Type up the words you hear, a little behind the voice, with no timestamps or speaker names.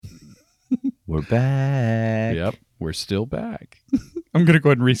We're back. Yep, we're still back. I'm gonna go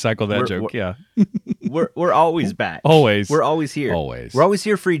ahead and recycle that joke. Yeah, we're always back. Always. We're always here. Always. We're always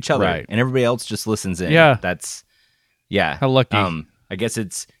here for each other, Right. and everybody else just listens in. Yeah. Yeah. How lucky. I guess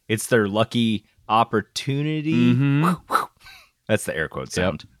it's their lucky opportunity. Mm-hmm. That's the air quote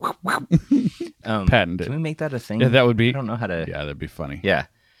sound. Patented. Can we make that a thing? Yeah, that would be. I don't know how to. Yeah, that'd be funny. Yeah.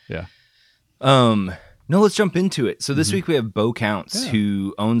 Yeah. No, let's jump into it. So this Mm-hmm. week we have Bo Counts,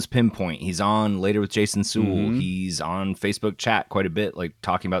 who owns Pinpoint. He's on Later with Jason Sewell. He's on Facebook chat quite a bit, like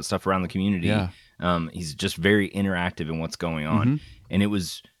talking about stuff around the community. Yeah. He's just very interactive in what's going on. And it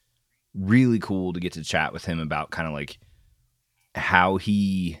was really cool to get to chat with him about kind of like how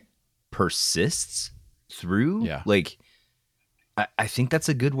he persists through. Yeah. Like, I think that's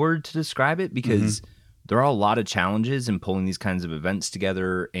a good word to describe it, because there are a lot of challenges in pulling these kinds of events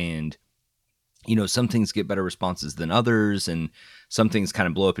together, and you know, some things get better responses than others, and some things kind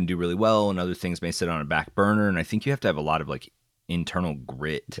of blow up and do really well, and other things may sit on a back burner. And I think you have to have a lot of like internal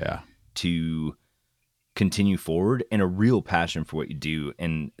grit to continue forward and a real passion for what you do.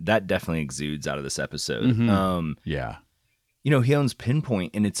 And that definitely exudes out of this episode. Yeah. You know, he owns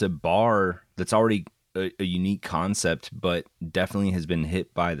Pinpoint, and it's a bar that's already a unique concept, but definitely has been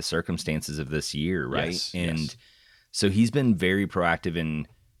hit by the circumstances of this year, right? Yes, and so he's been very proactive in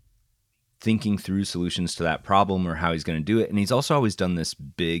thinking through solutions to that problem or how he's going to do it. And he's also always done this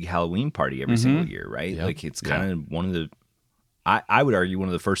big Halloween party every single year, right? Yep. Like it's kind of one of the, I would argue one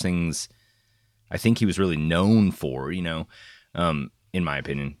of the first things I think he was really known for, you know, in my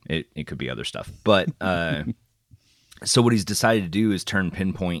opinion. It could be other stuff. But so what he's decided to do is turn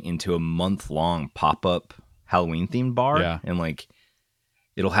Pinpoint into a month-long pop-up Halloween-themed bar. Yeah. And like,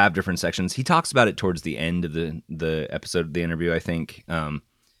 it'll have different sections. He talks about it towards the end of the episode of the interview, I think.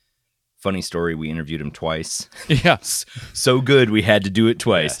 Funny story, we interviewed him twice. Yes. So good, we had to do it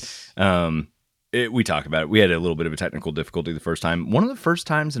twice. We talk about it. We had a little bit of a technical difficulty the first time. One of the first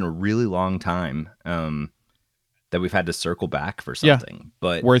times in a really long time that we've had to circle back for something.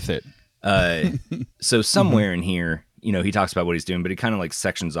 But Worth it. so somewhere in here, you know, he talks about what he's doing, but he kind of like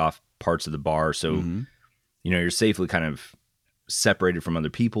sections off parts of the bar. So, you know, you're safely kind of separated from other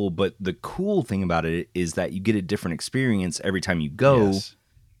people. But the cool thing about it is that you get a different experience every time you go. Yes.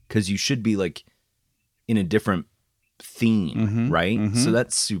 Because you should be like in a different theme, right? So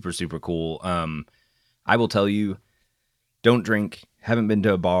that's super, super cool. I will tell you, don't drink. Haven't been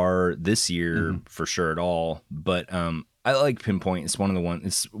to a bar this year for sure at all. But I like Pinpoint. It's one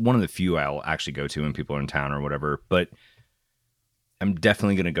of the few I'll actually go to when people are in town or whatever. But I'm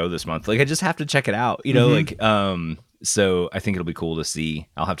definitely gonna go this month. Like I just have to check it out, you know. Like so I think it'll be cool to see.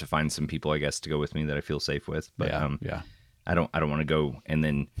 I'll have to find some people, I guess, to go with me that I feel safe with. But yeah. I don't want to go and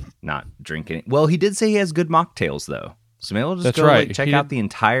then not drink it. Well, he did say he has good mocktails though. So maybe I'll just go like, check out the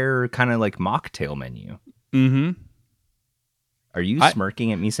entire kind of like mocktail menu. Are you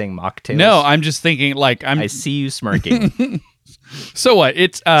smirking at me saying mocktails? No, I'm just thinking like I see you smirking. So what?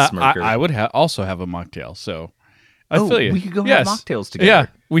 It's Smirker. I would also have a mocktail. So I feel you. We could go have mocktails together. Yeah,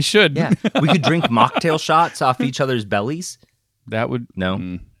 we should. Yeah, we could drink mocktail shots off each other's bellies. That would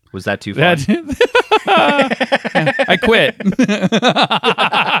No. Was that too far? I quit.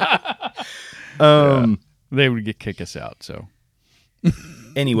 They would kick us out. So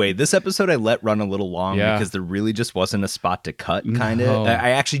anyway, this episode I let run a little long because there really just wasn't a spot to cut. Kind of. No.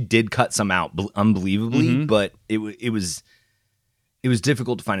 I actually did cut some out, unbelievably, but it was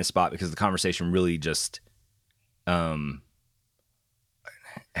difficult to find a spot because the conversation really just had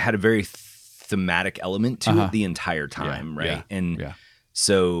a very thematic element to it the entire time, right? And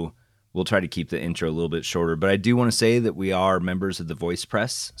so we'll try to keep the intro a little bit shorter. But I do want to say that we are members of the Voice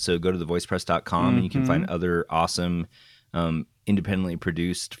Press. So go to thevoicepress.com and you can find other awesome, independently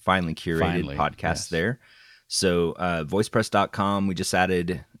produced, finely curated podcasts there. So voicepress.com, we just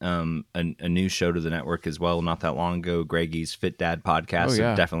added a new show to the network as well not that long ago, Greggy's Fit Dad podcast.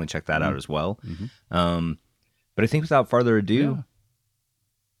 So definitely check that out as well. But I think without further ado,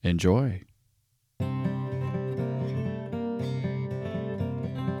 enjoy.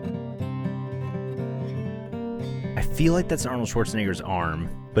 I feel like that's Arnold Schwarzenegger's arm,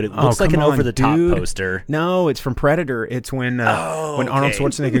 but it looks like an over-the-top poster. No, it's from Predator. It's when Arnold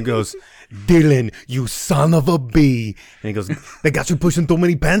Schwarzenegger goes, "Dylan, you son of a bee," and he goes, "They got you pushing too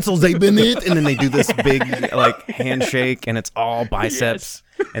many pencils, they've been it." And then they do this big like handshake, and it's all biceps.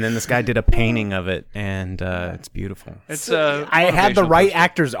 And then this guy did a painting of it, and it's beautiful. It's I had the right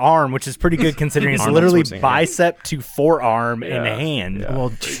actor's arm, which is pretty good considering it's literally bicep to forearm and hand.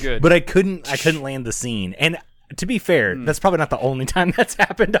 Well, but I couldn't land the scene. And to be fair, that's probably not the only time that's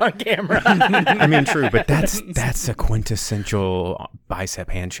happened on camera. I mean, true, but that's a quintessential bicep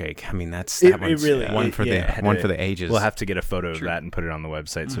handshake. I mean, that's that one's one for the ages. We'll have to get a photo of that and put it on the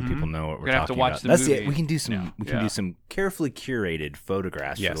website so people know what we're gonna have talking to watch about. the That's movie. it. We can do some. We can do some carefully curated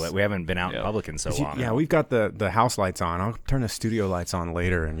photographs. Yes. We haven't been out in public in so long. Yeah, we've got the house lights on. I'll turn the studio lights on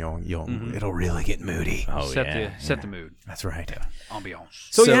later, and it'll really get moody. Oh set the mood. That's right.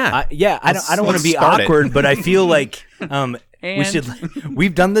 Ambiance. So, I don't want let's to be start it. awkward, but I feel like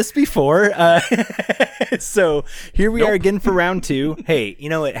we've done this before. So here we are again for round 2. Hey,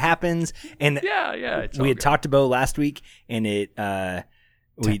 it happens. And It's we had talked to Bo last week, and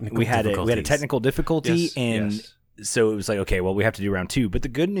we had a technical difficulty, and so it was like, okay, well, we have to do round 2. But the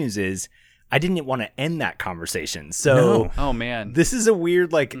good news is, I didn't want to end that conversation. So oh man, this is a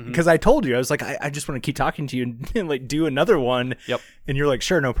weird, because I told you, I was like, I just want to keep talking to you and like do another one. Yep. And you're like,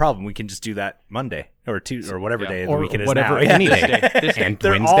 sure, no problem. We can just do that Monday or Tuesday or whatever day of the Or week it is whatever, now. any day. This day. And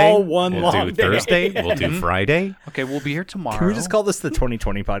They're Wednesday, all one we'll long do day. Thursday, we'll do Friday. Okay, we'll be here tomorrow. Can we just call this the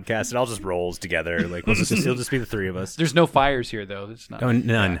 2020 podcast? It all just rolls together. Like it'll just be the 3 of us. There's no fires here though. It's not. Oh,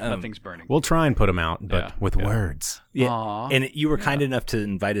 none. Nothing's burning. We'll try and put them out, but with words. Yeah. Aw. And you were kind enough to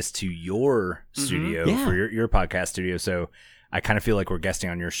invite us to your studio for your podcast studio. So I kind of feel like we're guesting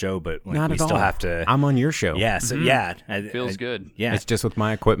on your show, but like, Not we at still all. have to. I'm on your show. Yeah. So Feels good. Yeah. It's just with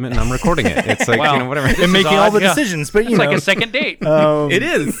my equipment, and I'm recording it. It's like, Wow. whatever. This and is making all odd, the yeah. decisions, but It's like a second date. It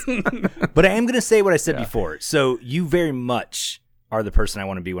is. But I am going to say what I said before. So you very much are the person I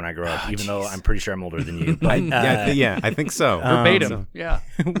want to be when I grow up, even though I'm pretty sure I'm older than you. But, I think so. Verbatim. Yeah.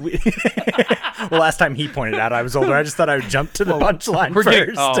 well, last time he pointed out I was older. I just thought I would jump to the punchline We're first.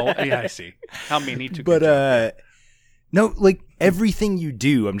 getting. Oh, yeah, I see. How many to? But no, like everything you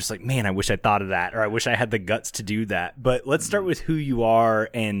do, I'm just like, man, I wish I thought of that, or I wish I had the guts to do that. But let's start with who you are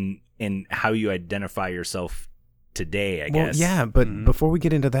and how you identify yourself today, I guess. Well, yeah, but before we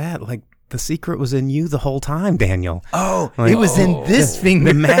get into that, like, the secret was in you the whole time, Daniel. Oh, Like, it was in this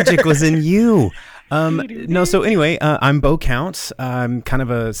finger. The magic was in you. No, so anyway, I'm Bo Counts. I'm kind of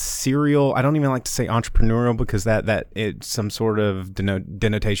a serial, I don't even like to say entrepreneurial because that it's some sort of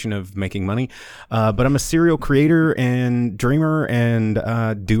denotation of making money. But I'm a serial creator and dreamer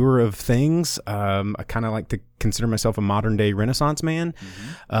and doer of things. I kind of like to consider myself a modern day Renaissance man.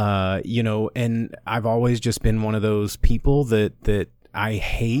 And I've always just been one of those people that I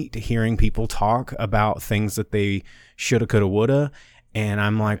hate hearing people talk about things that they shoulda, coulda, woulda. And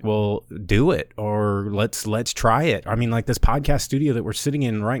I'm like, well, do it, or let's try it. I mean, like, this podcast studio that we're sitting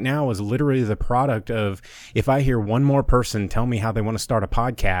in right now is literally the product of, if I hear one more person tell me how they want to start a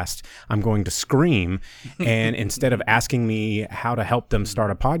podcast, I'm going to scream. And instead of asking me how to help them start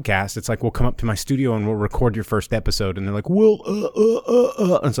a podcast, it's like, we'll come up to my studio and we'll record your first episode. And they're like, well,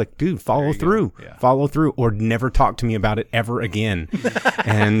 And it's like, dude, follow through, or never talk to me about it ever again.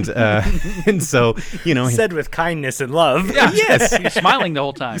 and so, said with kindness and love. Yeah. Yes. He's smiling the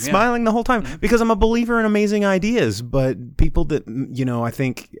whole time. Yeah. Smiling the whole time because I'm a believer in amazing ideas. But people that, I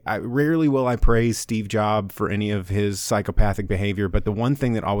think rarely will I praise Steve Jobs for any of his psychopathic behavior. But the one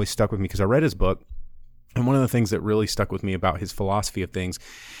thing that always stuck with me, because I read his book, and one of the things that really stuck with me about his philosophy of things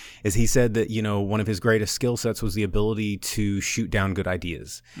is he said that, one of his greatest skill sets was the ability to shoot down good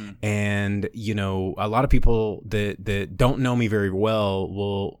ideas. And, a lot of people that don't know me very well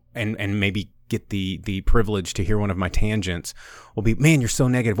will, and maybe get the privilege to hear one of my tangents, will be, man, you're so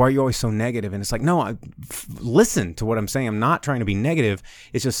negative. Why are you always so negative? And it's like, no, listen to what I'm saying. I'm not trying to be negative.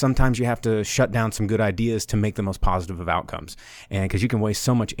 It's just sometimes you have to shut down some good ideas to make the most positive of outcomes. And because you can waste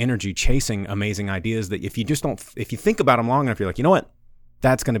so much energy chasing amazing ideas that if you think about them long enough, you're like, you know what?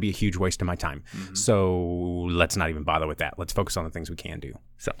 That's going to be a huge waste of my time. So let's not even bother with that. Let's focus on the things we can do.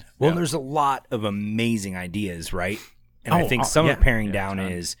 So, there's a lot of amazing ideas, right? And I think some of paring down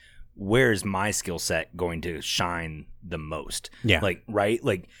is, where's my skill set going to shine the most? Yeah. Like, right?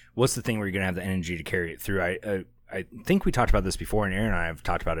 Like, what's the thing where you're going to have the energy to carry it through? I think we talked about this before, and Aaron and I have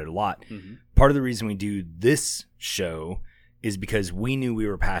talked about it a lot. Part of the reason we do this show is because we knew we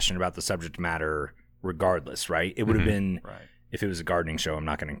were passionate about the subject matter regardless, right? It would have been... Right. If it was a gardening show, I'm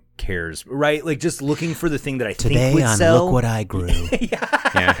not going to cares, right? Like, just looking for the thing that I today think would on sell. Look What I Grew.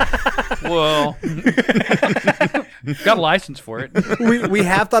 Well, got a license for it. we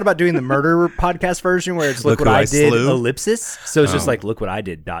have thought about doing the murder podcast version where it's look what who I I did slew. ellipsis. So it's just like look what I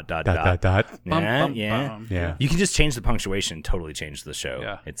did ... Dot. Yeah, Bum, yeah. bum. Yeah. You can just change the punctuation, totally change the show.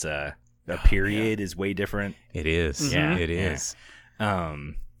 Yeah. It's a period is way different. It is. Yeah. It is.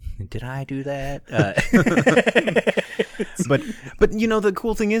 Did I do that? But you know, the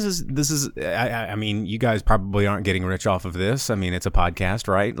cool thing is this is I mean, you guys probably aren't getting rich off of this. I mean, it's a podcast,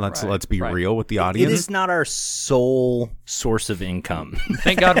 right? Let's be real with the audience. It is not our sole source of income.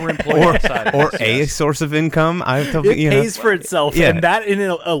 Thank God we're employed outside. Or a source of income. It pays for itself, and that in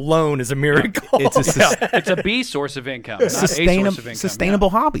alone is a miracle. It's a B source of income, not a source of income. Sustainable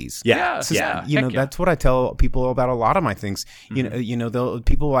hobbies. Yeah. You know, that's what I tell people about a lot of my things. You know,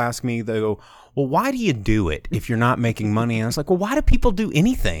 people will ask me, they go, well, why do you do it if you're not making money? And I was like, well, why do people do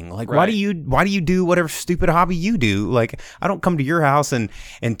anything? Like, why do you do whatever stupid hobby you do? Like, I don't come to your house and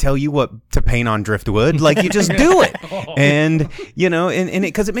tell you what to paint on driftwood. Like, you just do it. And, you know, and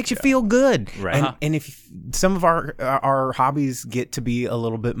because it makes you feel good. Right. And if some of our hobbies get to be a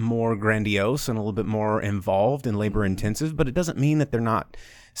little bit more grandiose and a little bit more involved and labor intensive, but it doesn't mean that they're not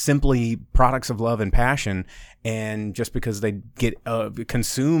simply products of love and passion. And just because they get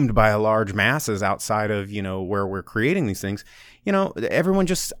consumed by a large masses outside of, you know, where we're creating these things, you know, everyone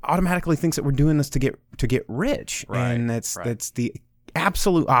just automatically thinks that we're doing this to get rich. Right. And that's the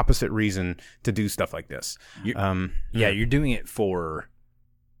absolute opposite reason to do stuff like this. You're doing it for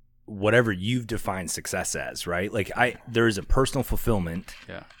whatever you've defined success as, right? Like there is a personal fulfillment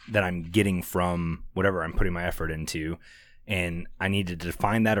that I'm getting from whatever I'm putting my effort into. And I need to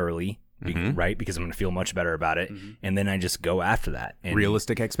define that early, right? Because I'm going to feel much better about it. And then I just go after that. And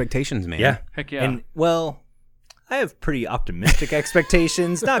realistic expectations, man. Yeah. Heck yeah. And, well, I have pretty optimistic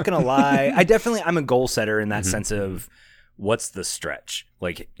expectations, not going to lie. I'm a goal setter in that sense of what's the stretch?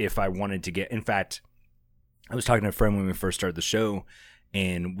 Like, if I wanted to in fact, I was talking to a friend when we first started the show,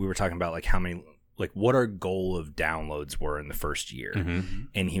 and we were talking about, like, how many, like, what our goal of downloads were in the first year.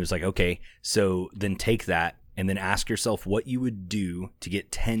 And he was like, okay, so then take that, and then ask yourself what you would do to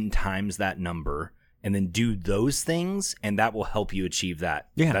get 10 times that number, and then do those things, and that will help you achieve that.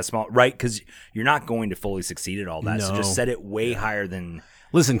 Yeah. That small, right? Because you're not going to fully succeed at all that. No. So just set it way higher than.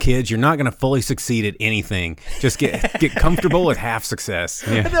 Listen, kids, you're not going to fully succeed at anything. Just get comfortable with half success.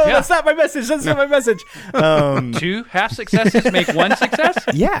 Yeah. No, that's not my message. That's not my message. 2 half successes make 1 success.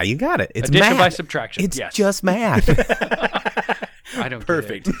 Yeah, you got it. It's addition math. by subtraction. It's yes. just math. I don't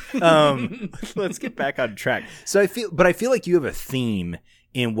Perfect. Get it. Let's get back on track. So I feel like you have a theme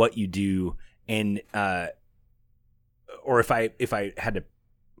in what you do, and or if I had to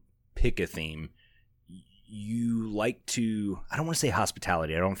pick a theme, you like to, I don't want to say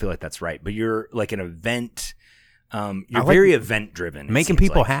hospitality. I don't feel like that's right, but you're like an event. You're very event driven. Making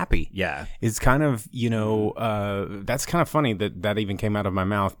people happy. Yeah. It's kind of, you know, that's kind of funny that even came out of my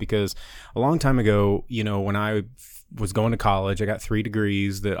mouth, because a long time ago, you know, when I was going to college, I got 3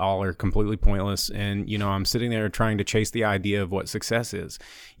 degrees that all are completely pointless. And, you know, I'm sitting there trying to chase the idea of what success is.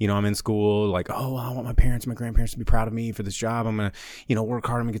 You know, I'm in school like, oh, I want my parents, my grandparents to be proud of me for this job. I'm going to, you know, work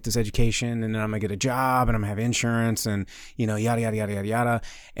hard. I'm going to get this education, and then I'm going to get a job, and I'm going to have insurance, and, you know, yada, yada, yada, yada, yada.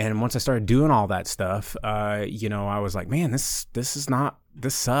 And once I started doing all that stuff, you know, I was like, man, this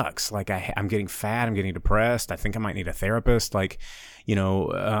sucks. Like I'm getting fat. I'm getting depressed. I think I might need a therapist. Like, you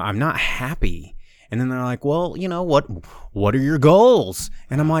know, I'm not happy. And then they're like, well, you know, what are your goals?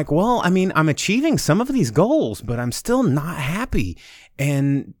 And I'm like, well, I mean, I'm achieving some of these goals, but I'm still not happy.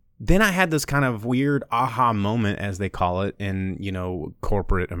 And then I had this kind of weird aha moment, as they call it in, you know,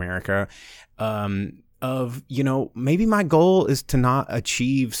 corporate America, of, you know, maybe my goal is to not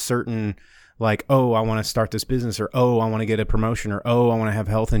achieve certain, like, oh, I want to start this business, or, oh, I want to get a promotion, or, oh, I want to have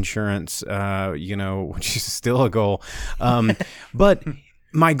health insurance, you know, which is still a goal. But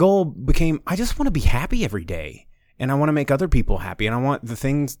my goal became, I just want to be happy every day, and I want to make other people happy, and I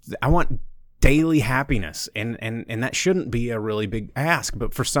want daily happiness, and that shouldn't be a really big ask,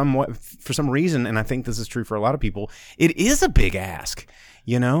 but for some reason, and I think this is true for a lot of people, it is a big ask,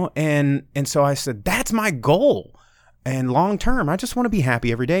 you know, and so I said, that's my goal. And long term, I just want to be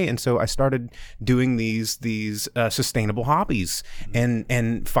happy every day. And so I started doing these sustainable hobbies,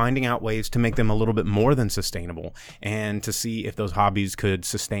 and finding out ways to make them a little bit more than sustainable, and to see if those hobbies could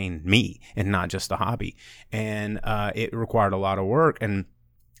sustain me and not just a hobby. And it required a lot of work. And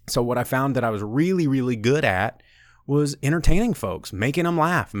so what I found that I was really, really good at was entertaining folks, making them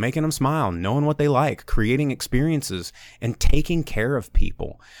laugh, making them smile, knowing what they like, creating experiences, and taking care of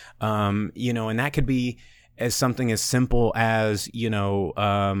people. You know, and that could be as something as simple as,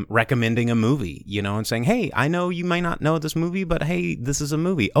 recommending a movie, and saying, hey, I know you may not know this movie, but hey, this is a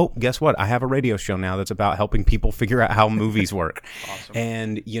movie. Oh, guess what? I have a radio show now that's about helping people figure out how movies work. Awesome.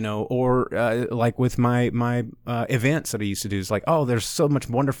 And, or like with my events that I used to do, it's like, oh, there's so much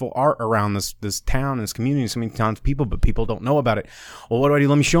wonderful art around this town and this community, so many times people, but people don't know about it. Well, what do I do?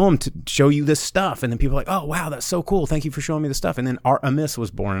 Let me show them to show you this stuff. And then people are like, oh, wow, that's so cool. Thank you for showing me the stuff. And then Art Amiss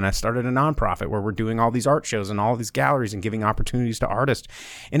was born, and I started a nonprofit where we're doing all these art shows and all these galleries and giving opportunities to artists.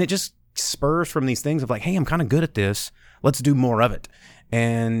 And it just spurs from these things of like, hey, I'm kind of good at this. Let's do more of it.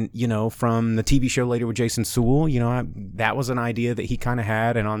 And, from the TV show Later with Jason Sewell, that was an idea that he kind of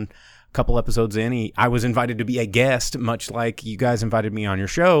had. And on a couple episodes in, I was invited to be a guest, much like you guys invited me on your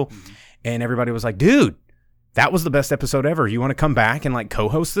show. Mm-hmm. And everybody was like, dude, that was the best episode ever. You want to come back and like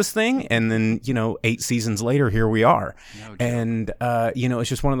co-host this thing? And then, 8 seasons later, here we are. No, and, it's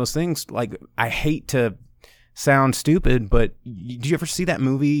just one of those things. Like, I hate to sound stupid, but did you ever see that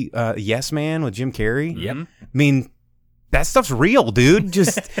movie, Yes Man with Jim Carrey? Yep. I mean, that stuff's real, dude.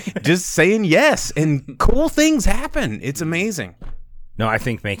 Just saying yes, and cool things happen. It's amazing. No, I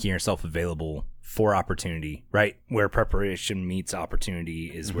think making yourself available for opportunity, right? Where preparation meets opportunity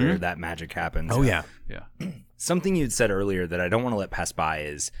is where that magic happens. Oh, yeah. Yeah. Something you'd said earlier that I don't want to let pass by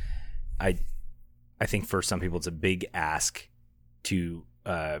is I think for some people it's a big ask to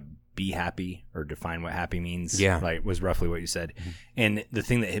be happy or define what happy means. Yeah. Like was roughly what you said. Mm-hmm. And the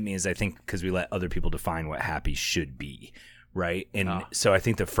thing that hit me is I think because we let other people define what happy should be, right? And so I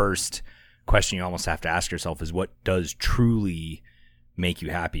think the first question you almost have to ask yourself is what does truly make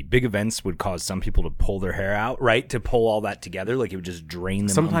you happy? Big events would cause some people to pull their hair out, right? To pull all that together, like it would just drain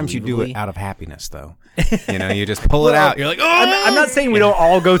them. Sometimes you do it out of happiness, though. You just pull it out. You're like, oh! I'm not saying we don't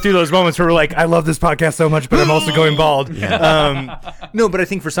all go through those moments where we're like, I love this podcast so much, but I'm also going bald. Yeah. No, but I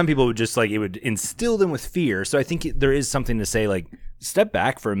think for some people, it would just like it would instill them with fear. So I think there is something to say, like, step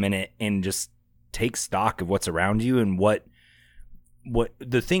back for a minute and just take stock of what's around you and what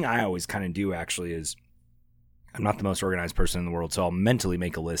the thing I always kind of do actually is. I'm not the most organized person in the world, so I'll mentally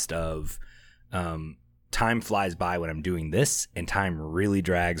make a list of time flies by when I'm doing this, and time really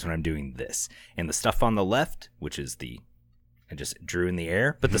drags when I'm doing this. And the stuff on the left, which is I just drew in the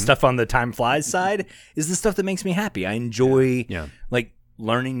air, but the stuff on the time flies side is the stuff that makes me happy. I enjoy like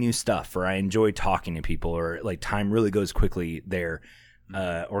learning new stuff, or I enjoy talking to people, or like time really goes quickly there.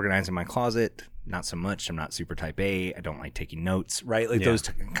 Organizing my closet, not so much. I'm not super type A. I don't like taking notes, right? Like those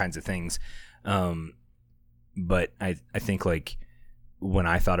kinds of things. But I think like when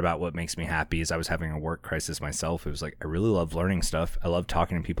I thought about what makes me happy is I was having a work crisis myself. It was like, I really love learning stuff. I love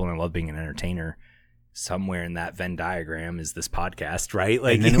talking to people and I love being an entertainer. Somewhere in that Venn diagram is this podcast, right?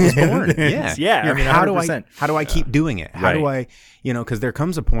 Like, and then it was born. Yeah. I mean, how do I keep doing it? How do I, because there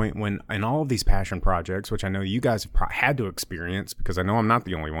comes a point when in all of these passion projects, which I know you guys have had to experience because I know I'm not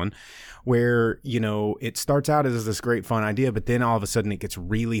the only one, where, it starts out as this great fun idea, but then all of a sudden it gets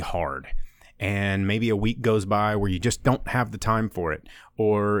really hard. And maybe a week goes by where you just don't have the time for it,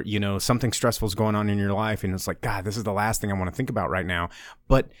 or, something stressful is going on in your life. And it's like, God, this is the last thing I want to think about right now.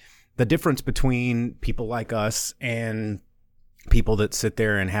 But the difference between people like us and people that sit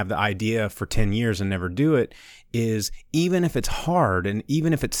there and have the idea for 10 years and never do it is even if it's hard and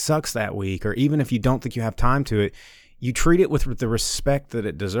even if it sucks that week, or even if you don't think you have time to it, you treat it with the respect that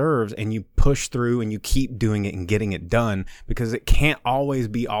it deserves, and you push through and you keep doing it and getting it done, because it can't always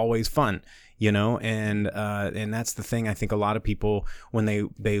be always fun. And that's the thing. I think a lot of people, when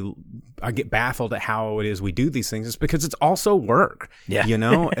I get baffled at how it is we do these things, it's because it's also work. Yeah.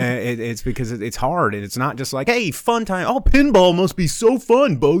 It's because it's hard, and it's not just like, hey, fun time. Oh, pinball must be so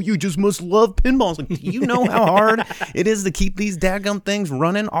fun, Bo. You just must love pinball. It's like, do you know how hard it is to keep these daggum things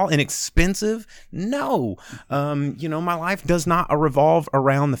running, all inexpensive? No. My life does not revolve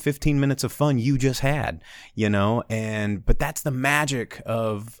around the 15 minutes of fun you just had, but that's the magic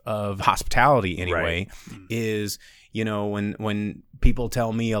of hospitality. Anyway, is when people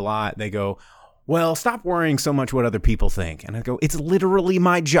tell me a lot, they go, well, stop worrying so much what other people think. And I go, it's literally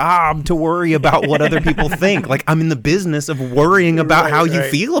my job to worry about what other people think. Like, I'm in the business of worrying about how you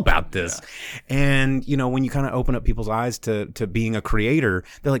feel about this. Yeah. And when you kind of open up people's eyes to being a creator,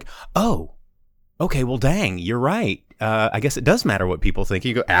 they're like, oh, okay, well, dang, you're right. I guess it does matter what people think.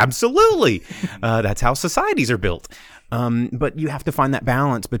 You go, absolutely. That's how societies are built. But you have to find that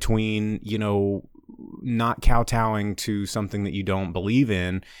balance between, not kowtowing to something that you don't believe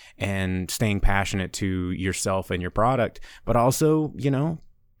in and staying passionate to yourself and your product, but also,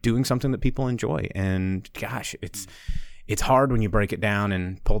 doing something that people enjoy. And gosh, it's hard when you break it down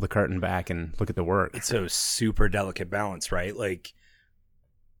and pull the curtain back and look at the work. It's a super delicate balance, right? Like,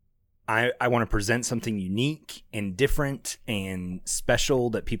 I want to present something unique and different and special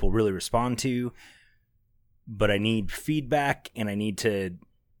that people really respond to, but I need feedback and I need to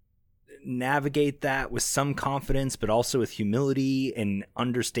navigate that with some confidence, but also with humility, and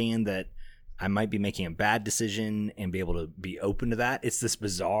understand that I might be making a bad decision and be able to be open to that. It's this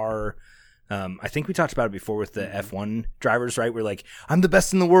bizarre, I think we talked about it before with the F1 drivers, right? We're like, I'm the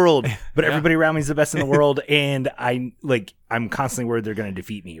best in the world, but everybody around me is the best in the world. And I'm constantly worried they're going to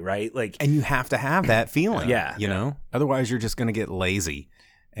defeat me, right? Like, and you have to have that feeling. Yeah. You know, otherwise you're just going to get lazy.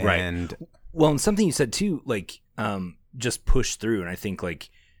 And well, and something you said too, like, just push through. And I think, like,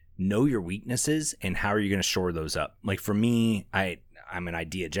 know your weaknesses and how are you going to shore those up? Like, for me, I'm an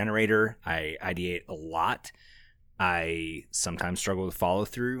idea generator. I ideate a lot. I sometimes struggle with follow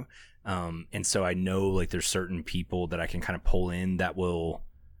through. And so I know, like, there's certain people that I can kind of pull in that will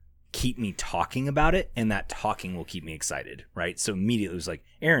keep me talking about it, and that talking will keep me excited, right? So immediately it was like,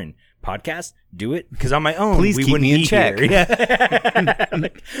 Aaron, podcast, do it, because on my own, please we keep wouldn't me in be check. here. Yeah.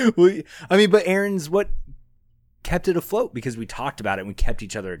 I mean, but Aaron's what kept it afloat, because we talked about it and we kept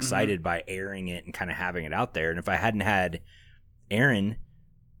each other excited by airing it and kind of having it out there. And if I hadn't had Aaron,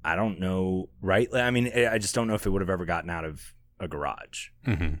 I don't know, right? I mean, I just don't know if it would have ever gotten out of a garage.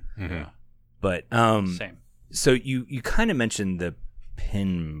 But Same. so you kind of mentioned the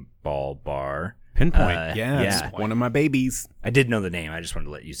pinball bar. Pinpoint. Yeah. It's one of my babies. I did know the name. I just wanted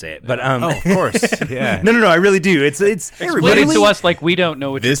to let you say it. But Of course. Yeah. no, I really do. It's Explain it to us like we don't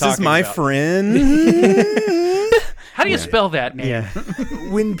know what This you're is talking my about. friend. How do you spell that name?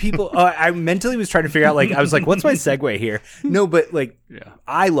 when people I mentally was trying to figure out, like, I was like, what's my segue here? No, but like,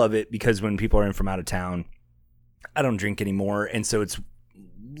 I love it because when people are in from out of town, I don't drink anymore, and so it's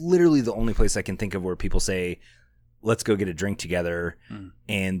literally the only place I can think of where people say, let's go get a drink together,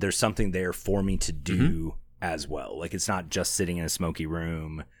 and there's something there for me to do as well. Like, it's not just sitting in a smoky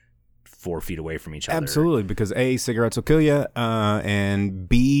room 4 feet away from each other. Absolutely, because A, cigarettes will kill you, and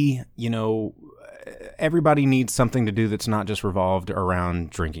B, you know, everybody needs something to do that's not just revolved around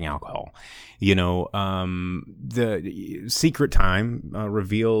drinking alcohol. You know, the secret time,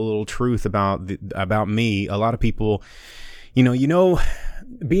 reveal a little truth about me. A lot of people,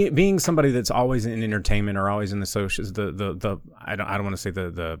 being somebody that's always in entertainment or always in the socials, I don't want to say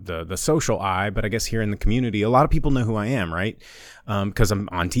the social eye, but I guess here in the community, a lot of people know who I am, right? Because I'm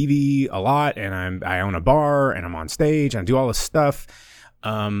on TV a lot, and I own a bar, and I'm on stage, and I do all this stuff.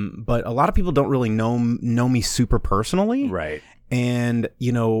 But a lot of people don't really know me super personally. Right. And,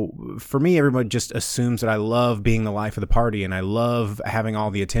 for me, everybody just assumes that I love being the life of the party, and I love having all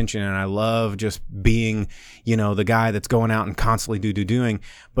the attention, and I love just being, the guy that's going out and constantly doing.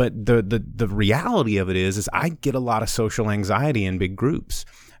 But the reality of it is I get a lot of social anxiety in big groups.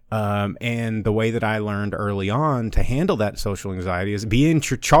 And the way that I learned early on to handle that social anxiety is be in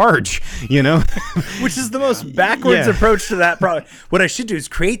charge, which is the most backwards approach to that problem. What I should do is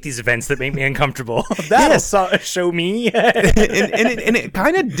create these events that make me uncomfortable. That'll show me. and it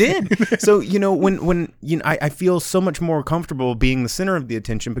kind of did. So, when I feel so much more comfortable being the center of the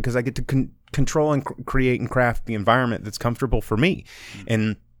attention because I get to control and create and craft the environment that's comfortable for me.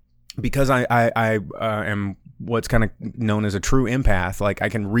 And because I am what's kind of known as a true empath, like I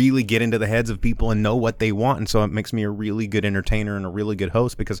can really get into the heads of people and know what they want. And so it makes me a really good entertainer and a really good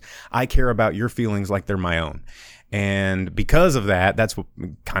host because I care about your feelings like they're my own. And because of that, that's what,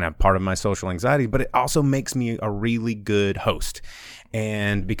 kind of part of my social anxiety, but it also makes me a really good host.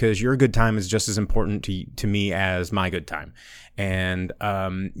 And because your good time is just as important to me as my good time. And,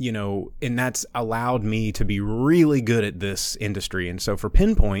 and that's allowed me to be really good at this industry. And so for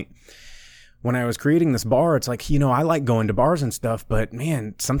Pinpoint, when I was creating this bar, it's like, I like going to bars and stuff, but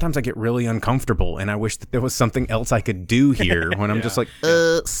man, sometimes I get really uncomfortable and I wish that there was something else I could do here when I'm just like,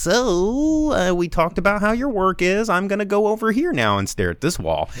 we talked about how your work is. I'm going to go over here now and stare at this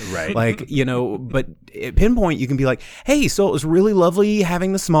wall. Right. Like, but at Pinpoint, you can be like, hey, so it was really lovely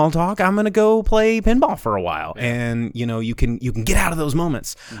having the small talk. I'm going to go play pinball for a while. Yeah. And, you can get out of those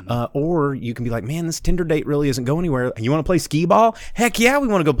moments. Or you can be like, man, this Tinder date really isn't going anywhere. You want to play skee ball? Heck yeah, we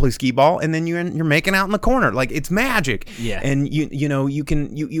want to go play skee ball. And then you're making out in the corner. Like, it's magic. Yeah. And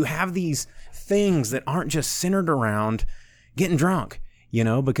you have these things that aren't just centered around getting drunk,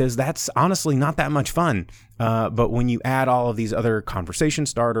 because that's honestly not that much fun. But when you add all of these other conversation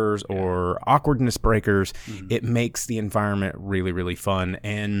starters or awkwardness breakers, it makes the environment really, really fun.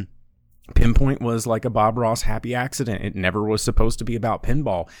 And Pinpoint was like a Bob Ross happy accident. It never was supposed to be about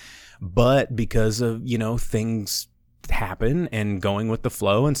pinball, but because of, things happen and going with the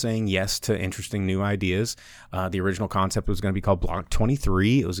flow and saying yes to interesting new ideas. The original concept was going to be called Block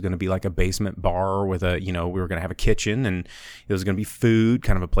 23. It was going to be like a basement bar with we were going to have a kitchen, and it was going to be food,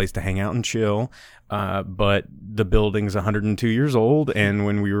 kind of a place to hang out and chill. But the building's 102 years old, and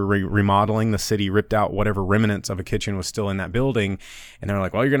when we were remodeling, the city ripped out whatever remnants of a kitchen was still in that building, and they're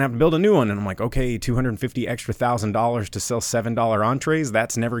like, well, you're gonna have to build a new one. And I'm like, okay, $250 extra $1,000 to sell $7 entrees,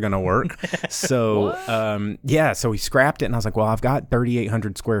 that's never gonna work. So so we scrapped it, and I was like, well, I've got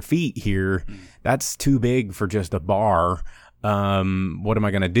 3,800 square feet here, that's too big for just a bar. What am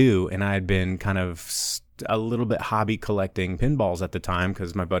I gonna do? And I had been kind of a little bit hobby collecting pinballs at the time,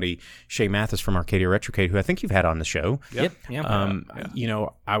 because my buddy Shay Mathis from Arcadia Retrocade, who I think you've had on the show. Yep.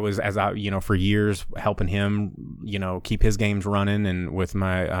 I was, for years helping him, keep his games running, and with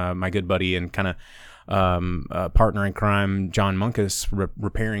my my good buddy and kind of partner in crime, John Munkus,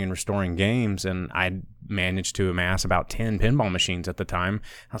 repairing and restoring games, and I managed to amass about 10 pinball machines at the time.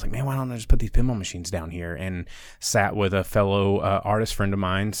 I was like, man, why don't I just put these pinball machines down here? And sat with a fellow artist friend of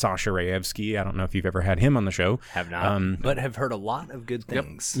mine, Sasha Rayevsky. I don't know if you've ever had him on the show. Have not, but have heard a lot of good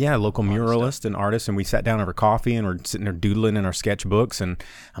things. Yeah, local muralist and artist, and we sat down over coffee, and we're sitting there doodling in our sketchbooks, and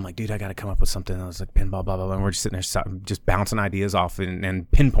I'm like, dude, I got to come up with something. And I was like, pinball, blah, blah, blah, and we're just sitting there just bouncing ideas off,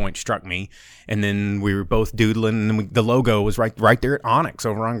 and Pinpoint struck me, and then we were both doodling, and then the logo was right there at Onyx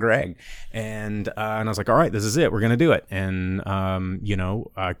over on Greg, and I was like, all right, this is it. We're going to do it. And,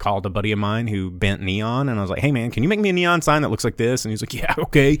 I called a buddy of mine who bent neon, and I was like, hey, man, can you make me a neon sign that looks like this? And he's like, yeah,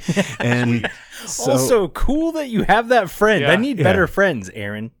 okay. And so, also cool that you have that friend. Yeah. I need better friends,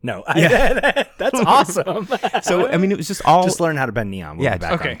 Aaron. No, that's awesome. So, I mean, it was just all... Just learn how to bend neon. We'll Yeah, be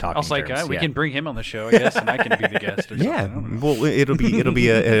back Okay, on talking I was like, terms. we can bring him on the show, I guess, and I can be the guest. Or something. Yeah, I don't know. well, it'll be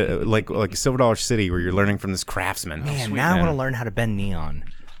a like Silver Dollar City, where you're learning from this craftsman. Man, now I want to learn how to bend neon.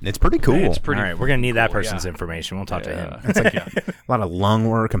 It's pretty cool. It's pretty All right, we're going to need that cool, person's yeah. information. We'll talk to him. It's like a lot of lung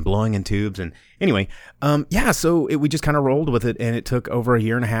work and blowing in tubes. And anyway, so we just kind of rolled with it, and it took over a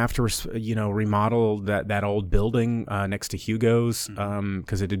year and a half to, remodel that old building next to Hugo's,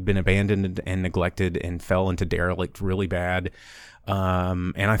 because it had been abandoned and neglected and fell into derelict really bad.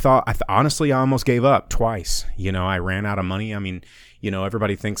 And I thought, honestly, I almost gave up twice. I ran out of money. I mean,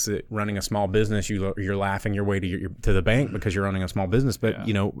 everybody thinks that running a small business, you're laughing your way to the bank because you're running a small business. But,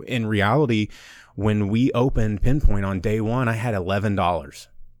 in reality, when we opened Pinpoint on day one, I had $11.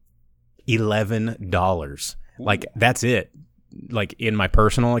 $11. Like, that's it. Like, in my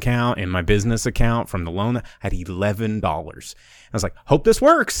personal account, in my business account, from the loan, I had $11. I was like, hope this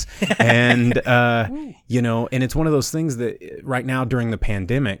works. And, and it's one of those things that right now during the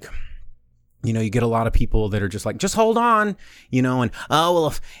pandemic, you get a lot of people that are just like, just hold on, and,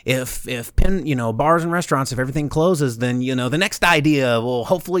 if bars and restaurants, if everything closes, then, the next idea will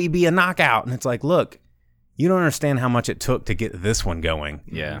hopefully be a knockout. And it's like, look, you don't understand how much it took to get this one going.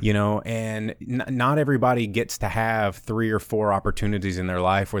 Yeah. And not everybody gets to have 3 or 4 opportunities in their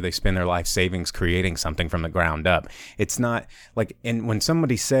life where they spend their life savings creating something from the ground up. It's not like, and when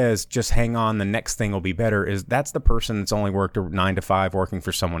somebody says, just hang on, the next thing will be better, that's the person that's only worked a 9 to 5 working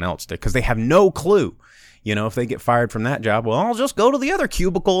for someone else, because they have no clue. If they get fired from that job, well, I'll just go to the other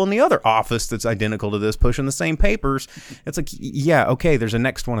cubicle in the other office that's identical to this, pushing the same papers. It's like, yeah, okay, there's a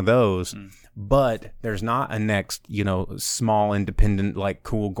next one of those, but there's not a next, small, independent, like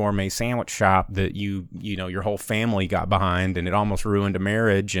cool gourmet sandwich shop that your whole family got behind, and it almost ruined a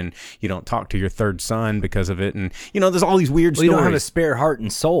marriage, and you don't talk to your third son because of it. And, there's all these weird stories. You don't have a spare heart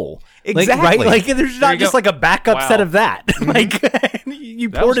and soul. Exactly. Right? Like, there's not just go. like a backup Wow. set of that. Like, you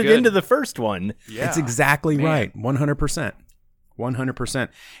That poured was it good. into the first one. Yeah. It's exactly Man. right. 100%. 100%.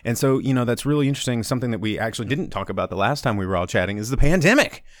 And so, that's really interesting. Something that we actually didn't talk about the last time we were all chatting is the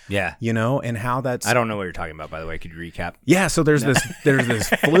pandemic, Yeah. and how that's... I don't know what you're talking about, by the way. Could you recap? Yeah, so there's this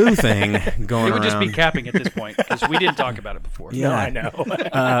flu thing going It would around. just be capping at this point, because we didn't talk about it before. Yeah. No, I know.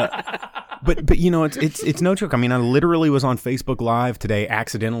 But it's no joke. I mean, I literally was on Facebook Live today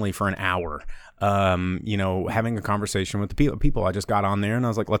accidentally for an hour. Having a conversation with the people. I just got on there and I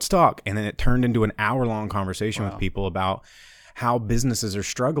was like, let's talk. And then it turned into an hour-long conversation with people about how businesses are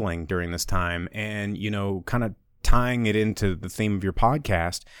struggling during this time, and, kind of tying it into the theme of your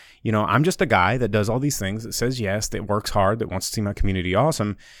podcast. I'm just a guy that does all these things, that says yes, that works hard, that wants to see my community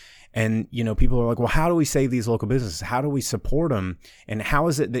awesome. And, people are like, well, how do we save these local businesses? How do we support them? And how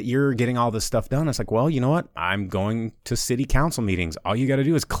is it that you're getting all this stuff done? It's like, well, you know what? I'm going to city council meetings. All you got to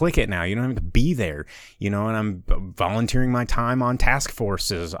do is click it now. You don't have to be there, and I'm volunteering my time on task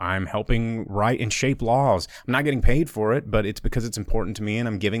forces. I'm helping write and shape laws. I'm not getting paid for it, but it's because it's important to me. And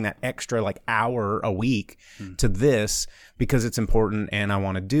I'm giving that extra hour a week to this because it's important and I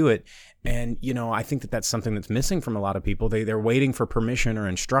want to do it. And, I think that that's something that's missing from a lot of people. They're waiting for permission or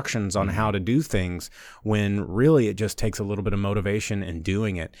instructions on how to do things when really it just takes a little bit of motivation in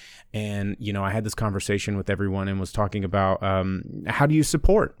doing it. And, I had this conversation with everyone and was talking about how do you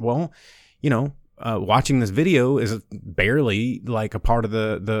support? Well, watching this video is barely like a part of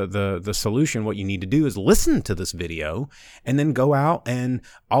the solution. What you need to do is listen to this video and then go out and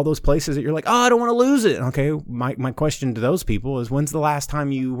all those places that you're like, oh, I don't want to lose it. Okay. My question to those people is, when's the last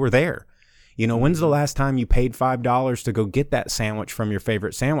time you were there? When's the last time you paid $5 to go get that sandwich from your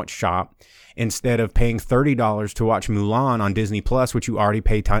favorite sandwich shop instead of paying $30 to watch Mulan on Disney Plus, which you already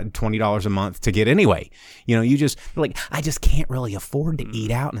pay $20 a month to get anyway? You just like, I just can't really afford to eat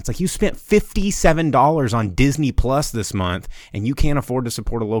out. And it's like, you spent $57 on Disney Plus this month and you can't afford to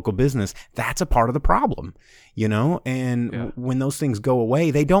support a local business. That's a part of the problem, and when those things go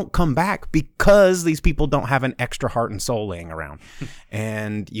away, they don't come back because these people don't have an extra heart and soul laying around.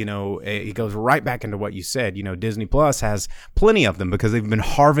 And, it goes right back into what you said. Disney Plus has plenty of them because they've been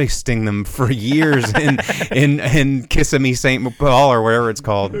harvesting them for years in Kissimmee St. Paul or wherever it's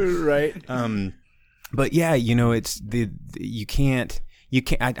called. Right. But yeah, it's you can't.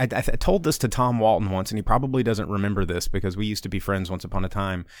 I told this to Tom Walton once, and he probably doesn't remember this because we used to be friends once upon a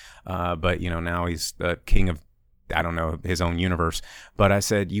time. But now he's the king of, I don't know, his own universe. But I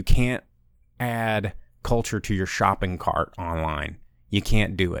said, you can't add culture to your shopping cart online. You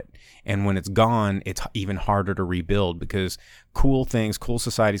can't do it. And when it's gone, it's even harder to rebuild because cool things, cool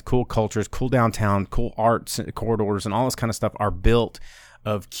societies, cool cultures, cool downtown, cool arts corridors, and all this kind of stuff are built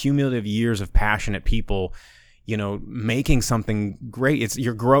of cumulative years of passionate people, making something great. It's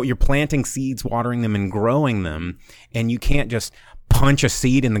you're planting seeds, watering them, and growing them, and you can't just punch a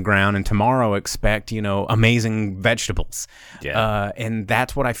seed in the ground and tomorrow expect amazing vegetables. And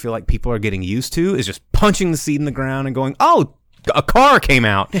that's what I feel like people are getting used to, is just punching the seed in the ground and going, oh, a car came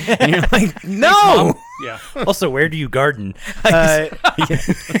out, and you're like, no. Yeah. Also, where do you garden?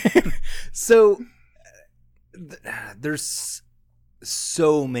 So there's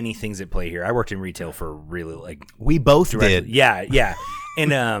so many things at play here. I worked in retail for really we both did. Yeah.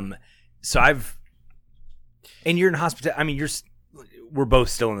 And so and you're in hospitality. I mean, we're both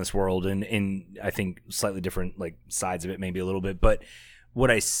still in this world, and I think slightly different sides of it, maybe a little bit. But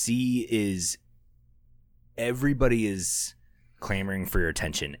what I see is everybody is clamoring for your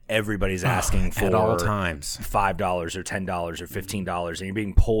attention. Everybody's asking for at all times $5 or $10 or $15, and you're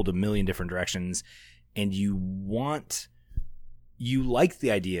being pulled a million different directions. And you like the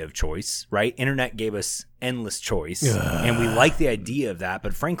idea of choice, right? Internet gave us endless choice, and we like the idea of that.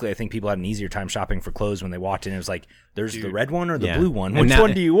 But frankly, I think people had an easier time shopping for clothes when they walked in. It was like, there's the red one or the blue one. Which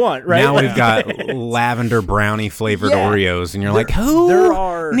one do you want, right? Now we've got lavender brownie flavored Oreos, and you're like,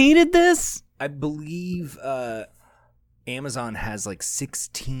 who needed this? I believe Amazon has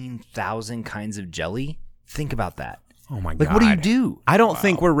 16,000 kinds of jelly. Think about that. Oh my God! What do you do? I don't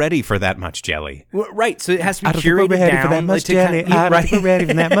think we're ready for that much jelly. Right, so it has to be I don't think we're curated ready down. for that much jelly. I don't think we're ready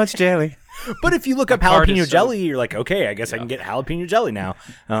for that much jelly. But if you look up jalapeno jelly, you're like, okay, I guess I can get jalapeno jelly now.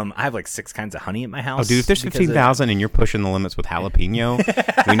 I have 6 kinds of honey at my house. Oh, dude, if there's 15,000 and you're pushing the limits with jalapeno,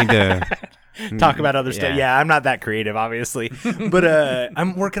 we need to talk about other stuff. Yeah, I'm not that creative, obviously, but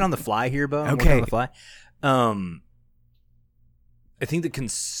I'm working on the fly here, Bo. I'm working on the fly. I think the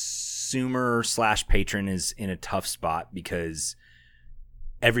consumer/patron is in a tough spot because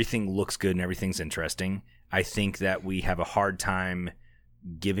everything looks good and everything's interesting. I think that we have a hard time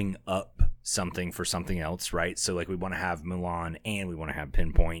giving up something for something else, right? So we want to have Mulan and we want to have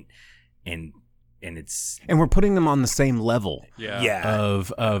Pinpoint, and we're putting them on the same level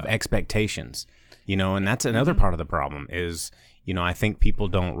of expectations, and that's another part of the problem is, I think people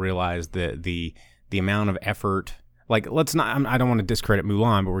don't realize that the amount of effort. Let's not. I don't want to discredit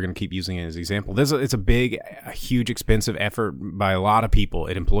Mulan, but we're going to keep using it as an example. It's a huge, expensive effort by a lot of people.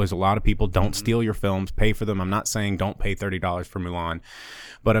 It employs a lot of people. Don't steal your films. Pay for them. I'm not saying don't pay $30 for Mulan,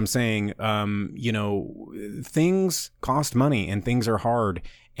 but I'm saying, things cost money and things are hard,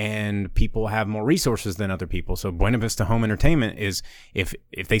 and people have more resources than other people. So Buena Vista Home Entertainment is, if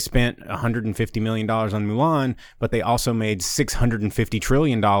they spent $150 million on Mulan, but they also made $650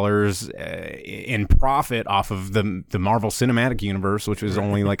 trillion in profit off of the Marvel Cinematic Universe, which was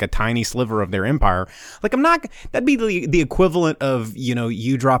only a tiny sliver of their empire. That'd be the equivalent of,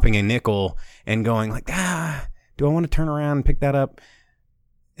 you dropping a nickel and going do I want to turn around and pick that up?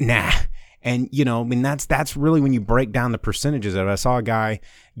 Nah. And, that's really when you break down the percentages of it. I saw a guy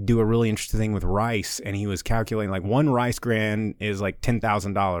do a really interesting thing with rice, and he was calculating one rice gran is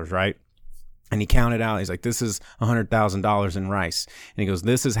 $10,000, right? And he counted out, he's like, this is $100,000 in rice. And he goes,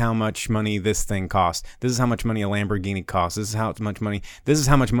 this is how much money this thing costs. This is how much money a Lamborghini costs. This is how much money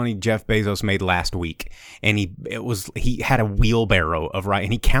Jeff Bezos made last week. And he had a wheelbarrow of rice,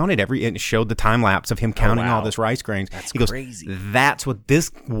 and he counted and showed the time lapse of him counting all this rice grains. That's he goes, crazy. That's what this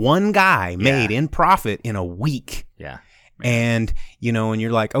one guy made in profit in a week. Yeah. And, and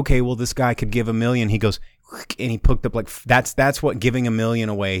you're like, okay, well, this guy could give $1 million. He goes, and he picked up that's what giving $1 million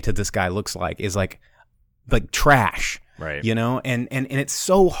away to this guy looks like, is like trash, right? And it's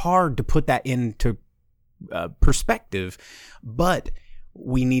so hard to put that into perspective, but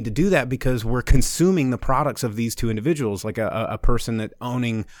we need to do that because we're consuming the products of these two individuals. Like a person that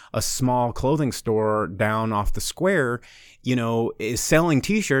owning a small clothing store down off the square, is selling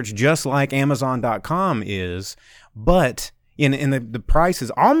T-shirts just like Amazon.com is, but in the price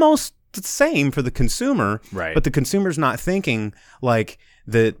is almost the same for the consumer, right? But the consumer's not thinking like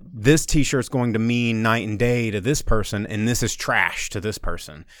that this T-shirt's going to mean night and day to this person, and this is trash to this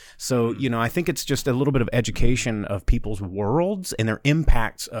person. So, I think it's just a little bit of education of people's worlds and their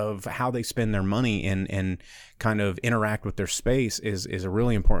impacts of how they spend their money and kind of interact with their space is a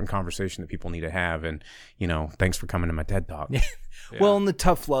really important conversation that people need to have. And, thanks for coming to my TED Talk. Yeah. Well, and the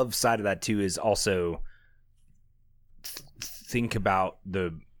tough love side of that too is also think about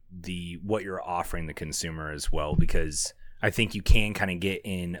the what you're offering the consumer as well, because I think you can kind of get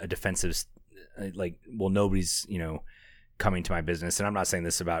in a defensive, like, well, nobody's, coming to my business. And I'm not saying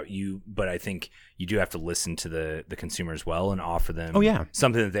this about you, but I think you do have to listen to the consumer as well and offer them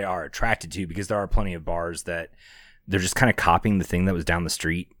something that they are attracted to, because there are plenty of bars that they're just kind of copying the thing that was down the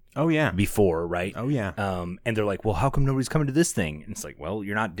street. Oh, yeah. Before, right? Oh, yeah. And they're like, well, how come nobody's coming to this thing? And it's like, well,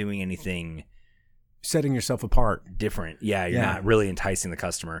 you're not doing anything setting yourself apart. Different. Yeah, you're not really enticing the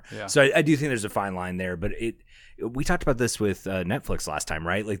customer. Yeah. So I do think there's a fine line there, but we talked about this with Netflix last time,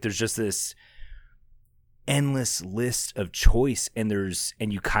 right? Like there's just this endless list of choice, and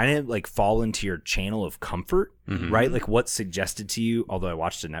you kind of like fall into your channel of comfort, right? Like what's suggested to you. Although I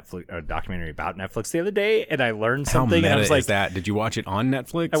watched a documentary about Netflix the other day, and I learned something. How meta and I was like, is that? Did you watch it on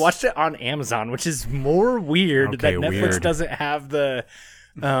Netflix? I watched it on Amazon, which is more weird that Netflix doesn't have the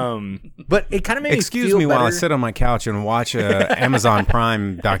but it kind of made Excuse me feel me better. While I sit on my couch and watch a Amazon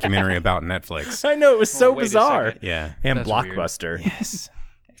Prime documentary about Netflix. I know, it was so bizarre. Yeah. And That's Blockbuster. Weird. Yes.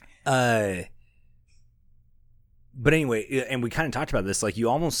 But anyway, and we kind of talked about this, like you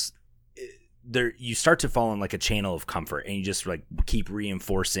start to fall in like a channel of comfort, and you just like keep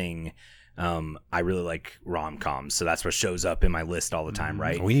reinforcing I really like rom-coms, so that's what shows up in my list all the time,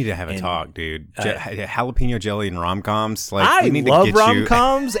 right? We need to have a talk, dude. Jalapeno jelly and rom-coms. Like, I we need love to get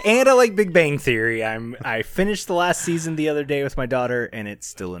rom-coms, and I like Big Bang Theory. I finished the last season the other day with my daughter, and it's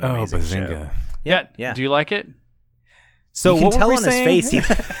still an amazing show. Yeah. Do you like it? So you what can tell were we on saying? his face.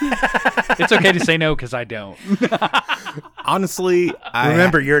 It's okay to say no because I don't. Honestly,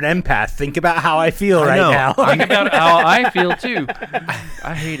 Remember, you're an empath. Think about how I feel right now. Think about how I feel too.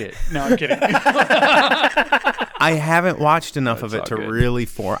 I hate it. No, I'm kidding. I haven't watched enough of it to good. really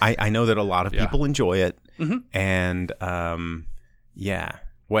I know that a lot of people enjoy it, and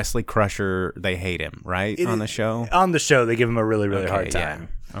Wesley Crusher, they hate him, right? On the show? On the show, they give him a really, really hard time.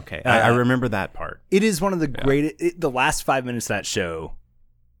 Yeah. Okay. I remember that part. It is one of the greatest. The last 5 minutes of that show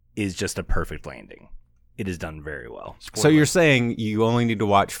is just a perfect landing. It is done very well. So you're saying you only need to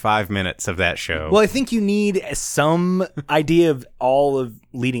watch 5 minutes of that show? Well, I think you need some idea of all of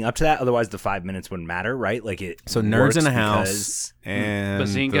leading up to that. Otherwise, the 5 minutes wouldn't matter, right? Like it. So nerds in a house because- and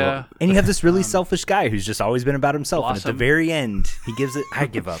Bazinga. and you have this really selfish guy who's just always been about himself. And at the Blossom. very end, he gives it. I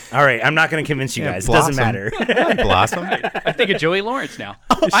give up. All right, I'm not going to convince you guys. Blossom. It doesn't matter. Blossom. I think of Joey Lawrence now.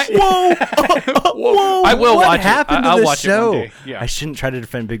 Whoa! I will what watch happened it. I'll to the watch show? it one day. Yeah. I shouldn't try to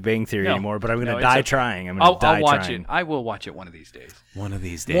defend Big Bang Theory No. anymore, but I'm going to No, it's die okay. trying. I'm going to die I'll watch trying. it. I will watch it one of these days. One of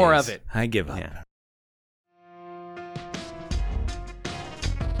these days. More of it. I give up. Yeah.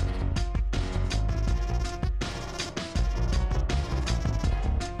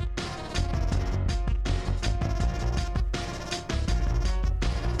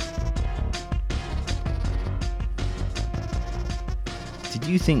 Did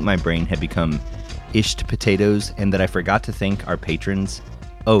you think my brain had become ished potatoes and that I forgot to thank our patrons?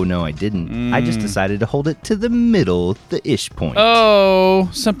 Oh, no, I didn't. I just decided to hold it to the middle, the ish point. Oh,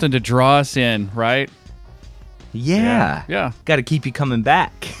 something to draw us in, right? Yeah. Yeah. Got to keep you coming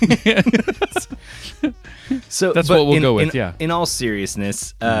back. So That's but what we'll go with, yeah. In all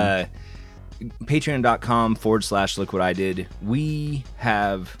seriousness, patreon.com/Look What I Did. We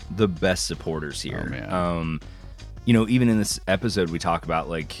have the best supporters here. Oh, man. Even in this episode, we talk about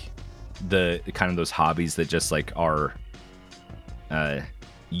like the kind of those hobbies that just like are,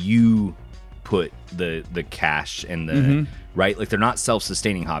 you put the cash and the right, like they're not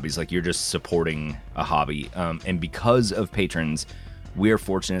self-sustaining hobbies, like you're just supporting a hobby, and because of patrons, we are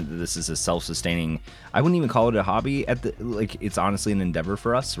fortunate that this is a self-sustaining, I wouldn't even call it a hobby it's honestly an endeavor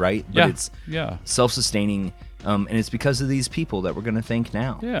for us, right? But it's self-sustaining, and it's because of these people that we're going to thank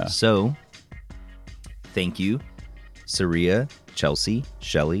now. So thank you, Saria, Chelsea,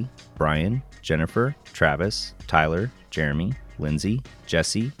 Shelly, Brian, Jennifer, Travis, Tyler, Jeremy, Lindsay,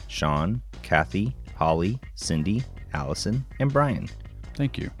 Jesse, Sean, Kathy, Holly, Cindy, Allison, and Brian.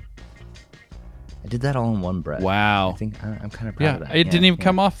 Thank you. I did that all in one breath. Wow. I think I'm kind of proud of that. It didn't even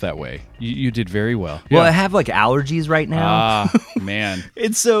come off that way. You did very well. Well, I have like allergies right now. Ah, man.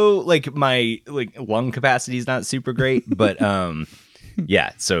 It's so like my lung capacity is not super great, but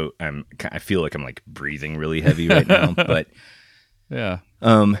yeah. So I feel like I'm like breathing really heavy right now. But yeah.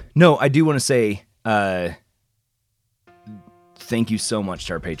 No, I do want to say thank you so much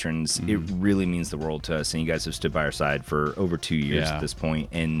to our patrons. It really means the world to us, and you guys have stood by our side for over 2 years at this point,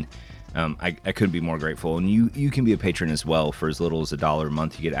 and I couldn't be more grateful. And you can be a patron as well for as little as $1 a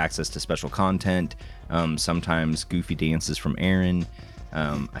month. You get access to special content, sometimes goofy dances from Aaron.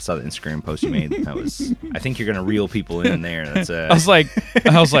 I saw the Instagram post you made. That was, I think you're gonna reel people in there. That's I was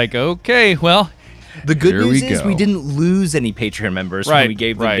like, okay, well, the good here news we is go. we didn't lose any Patreon members when we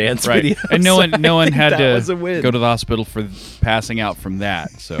gave them dance videos. And no one had to win. go to the hospital for passing out from that.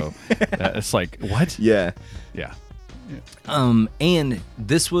 So it's like, what? Yeah. Yeah. And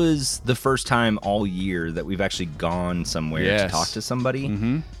this was the first time all year that we've actually gone somewhere to talk to somebody.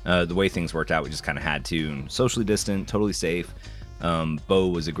 The way things worked out, we just kind of had to. Socially distant, totally safe. Bo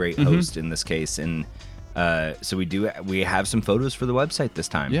was a great host in this case, and so we have some photos for the website this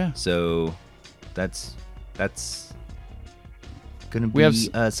time. Yeah. So that's gonna be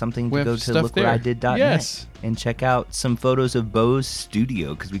something to go to lookwhatidid.net Yes. and check out some photos of Bo's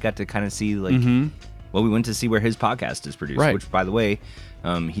studio, because we got to kind of see well, we went to see where his podcast is produced, which, by the way,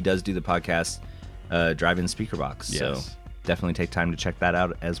 he does do the podcast Drive-In Speaker Box. Yes. So definitely take time to check that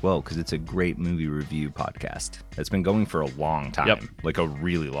out as well, because it's a great movie review podcast that's been going for a long time, like a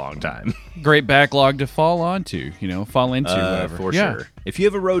really long time. Great backlog to fall into, whatever. For sure. If you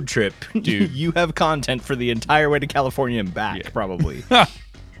have a road trip, dude, you have content for the entire way to California and back, probably.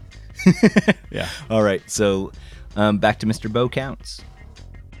 Yeah. All right. So back to Mr. Bo Counts.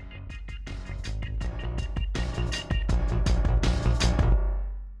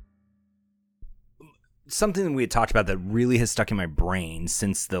 Something that we had talked about that really has stuck in my brain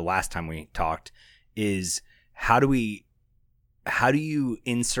since the last time we talked is how do you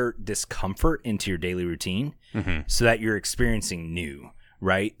insert discomfort into your daily routine so that you're experiencing new,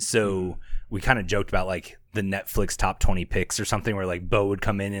 right? So we kind of joked about like the Netflix top 20 picks or something, where like Bo would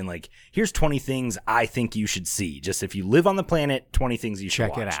come in and like, here's 20 things I think you should see. Just if you live on the planet, 20 things you should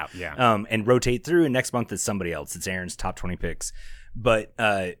check watch. it out. Yeah. And rotate through, and next month it's somebody else. It's Aaron's top 20 picks. But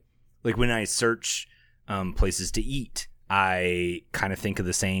like when I search places to eat, I kind of think of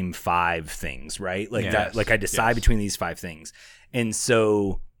the same 5 things, right? Like that, like I decide between these 5 things. And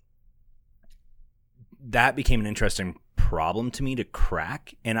so that became an interesting problem to me to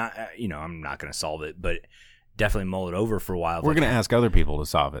crack. And I'm not going to solve it, but definitely mull it over for a while. We're going to ask other people to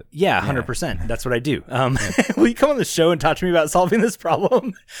solve it. Yeah, 100%. That's what I do. Will you come on the show and talk to me about solving this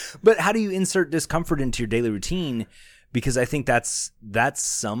problem? But how do you insert discomfort into your daily routine? Because I think that's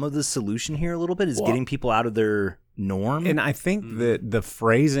some of the solution here a little bit, is getting people out of their norm. And I think that the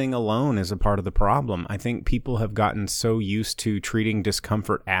phrasing alone is a part of the problem. I think people have gotten so used to treating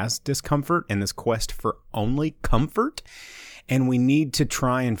discomfort as discomfort and this quest for only comfort. And we need to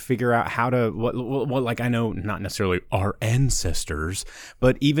try and figure out how to, like I know not necessarily our ancestors,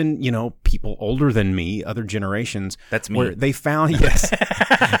 but even, people older than me, other generations. That's me. Where they found, yes.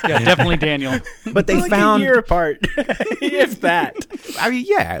 Yeah, definitely Daniel. But they like found a year apart, if that. I mean,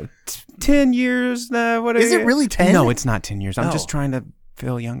 yeah, 10 years. What Is it really 10? No, it's not 10 years. I'm just trying to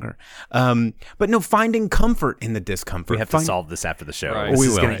feel younger. But no, finding comfort in the discomfort. We have to solve this after the show. Right. We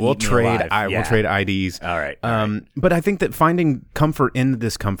will. We'll trade. We'll trade IDs. All right. But I think that finding comfort in the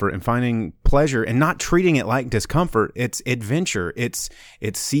discomfort and finding pleasure and not treating it like discomfort, it's adventure. It's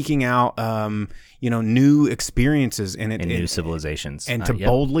seeking out, new experiences and new civilizations, and to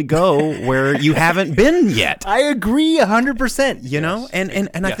boldly go where you haven't been yet. I agree 100%.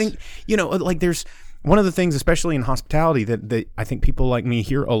 And I think like there's. One of the things, especially in hospitality, that I think people like me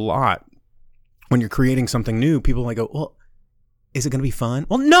hear a lot when you're creating something new, people like go, well, is it going to be fun?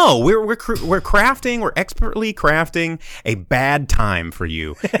 Well, no, we're crafting, we're expertly crafting a bad time for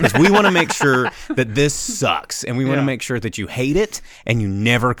you because we want to make sure that this sucks, and we want to make sure that you hate it and you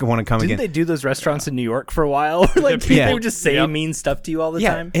never want to come Didn't again. they do those restaurants in New York for a while? Like they would just say mean stuff to you all the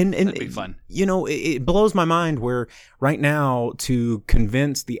time. and That'd be fun. You know, it blows my mind where right now to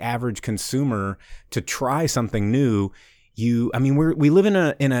convince the average consumer to try something new, we live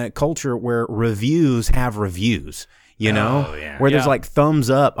in a culture where reviews have reviews. You know, where there's like thumbs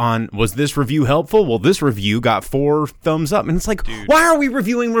up on, was this review helpful? Well, this review got 4 thumbs up. And it's like, why are we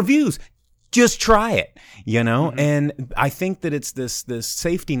reviewing reviews? Just try it, you know? And I think that it's this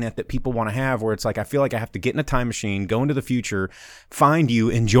safety net that people want to have where it's like, I feel like I have to get in a time machine, go into the future, find you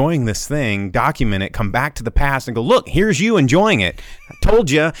enjoying this thing, document it, come back to the past and go, look, here's you enjoying it. I told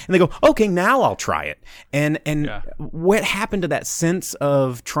you. And they go, okay, now I'll try it. And what happened to that sense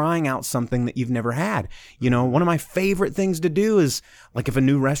of trying out something that you've never had? You know, one of my favorite things to do is like if a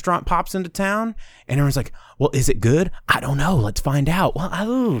new restaurant pops into town and everyone's like, well, is it good? I don't know. Let's find out. Well,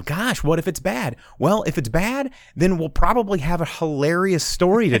 oh gosh, what if it's bad? Well, if it's bad, then we'll probably have a hilarious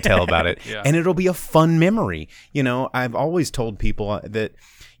story to tell about it. And it'll be a fun memory. You know, I've always told people that,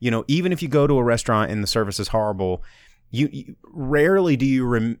 you know, even if you go to a restaurant and the service is horrible, you rarely do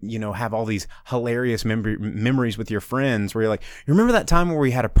you have all these hilarious memories with your friends where you're like, you remember that time where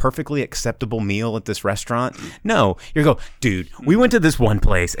we had a perfectly acceptable meal at this restaurant? No, you go, dude, we went to this one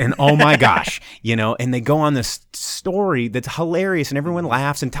place and oh my gosh, you know, and they go on this story that's hilarious and everyone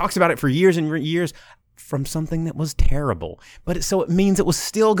laughs and talks about it for years and years from something that was terrible, but so it means it was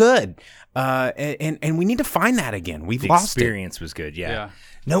still good. And we need to find that again. We've lost it. The experience was good. Yeah.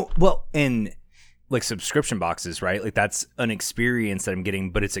 No, well, and like subscription boxes, right? Like that's an experience that I'm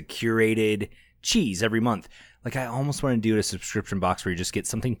getting, but it's a curated cheese every month. Like I almost want to do a subscription box where you just get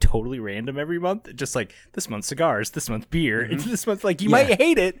something totally random every month. Just like this month cigars, this month beer, and this month like you might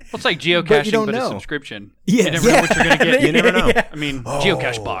hate it. Well, it's like geocaching, but a subscription. You never know what you're going to get. You never know. I mean,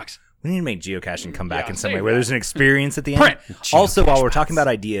 geocache box. We need to make geocaching come back in some way where there's an experience at the end. Also, while we're talking about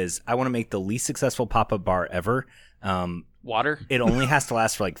ideas, I want to make the least successful pop-up bar ever. Water. It only has to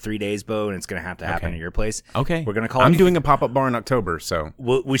last for like 3 days, Bo, and it's going to have to happen at your place. Okay. We're going to call I'm doing a pop-up bar in October, so.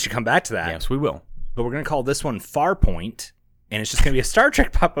 We should come back to that. Yes, we will. But we're going to call this one Farpoint, and it's just going to be a Star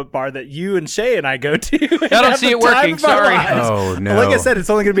Trek pop-up bar that you and Shay and I go to. I don't see it working, sorry. Oh, no. Like I said,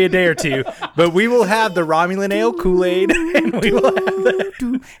 it's only going to be a day or two, but we will have the Romulan Ale Kool-Aid, and we will have the...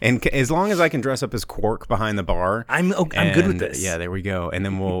 And as long as I can dress up as Quark behind the bar. I'm good with this. Yeah, there we go. And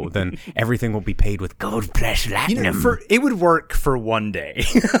then then everything will be paid with gold plus platinum. It would work for one day.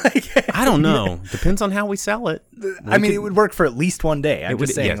 I don't know. Depends on how we sell it. It would work for at least one day. I'm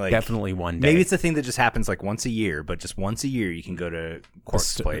just saying, definitely one day. Maybe it's a thing that just happens like once a year, but just once a year you can go to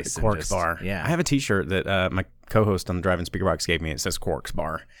Quark's place. Quark's bar. Yeah. I have a T-shirt that my co-host on the Drive-In Speaker Box gave me. It says Quark's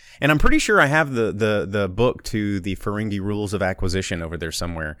bar. And I'm pretty sure I have the book to the Ferengi Rules of Acquisition over there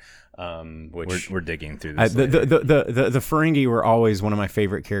somewhere. Which we're digging through this. The Ferengi were always one of my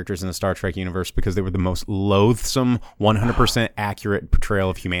favorite characters in the Star Trek universe because they were the most loathsome, 100% accurate portrayal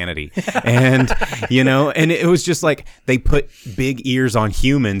of humanity. And, and it was just like they put big ears on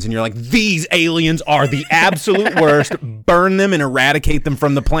humans and you're like, these aliens are the absolute worst. Burn them and eradicate them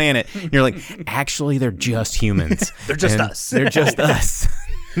from the planet. And you're like, actually, they're just humans. They're just us. They're just us.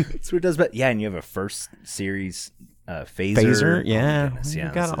 That's what it does. But yeah, and you have a first series phaser. Yeah.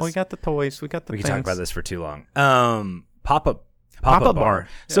 Oh, we got the toys. We got the We things. can talk about this for too long. Pop-up bar.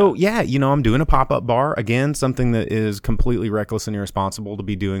 Yeah. So I'm doing a pop-up bar again, something that is completely reckless and irresponsible to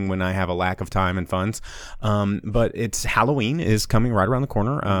be doing when I have a lack of time and funds. But it's Halloween is coming right around the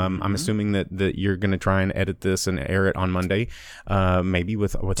corner. I'm assuming that you're going to try and edit this and air it on Monday, maybe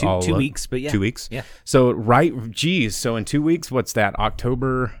with all 2 weeks, but yeah, 2 weeks. Yeah. So so in 2 weeks, what's that?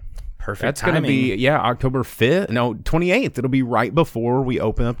 October. Perfect. That's going to be, October 5th. No, 28th. It'll be right before we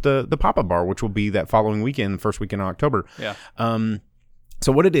open up the pop-up bar, which will be that following weekend, first weekend in October. Yeah.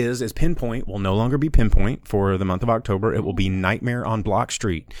 So what it is Pinpoint will no longer be Pinpoint for the month of October. It will be Nightmare on Block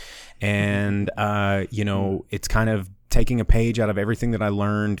Street. And, it's kind of taking a page out of everything that I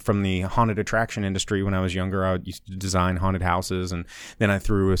learned from the haunted attraction industry when I was younger. I used to design haunted houses, and then I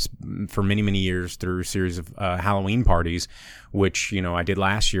for many, many years through a series of Halloween parties, which, I did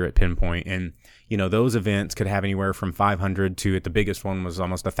last year at Pinpoint. And, those events could have anywhere from 500 to, at the biggest one was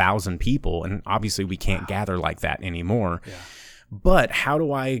almost 1,000 people. And obviously we can't gather like that anymore. Yeah. But how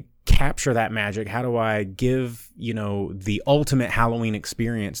do I capture that magic? How do I give, the ultimate Halloween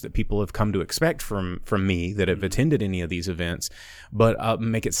experience that people have come to expect from me that have attended any of these events, but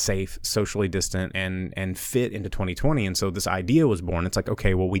make it safe, socially distant, and fit into 2020? And so this idea was born. It's like,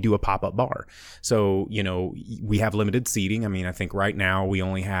 okay, well, we do a pop-up bar. So, we have limited seating. I mean, I think right now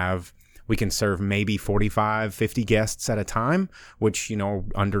we can serve maybe 45, 50 guests at a time, which,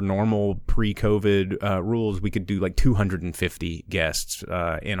 under normal pre-COVID rules, we could do like 250 guests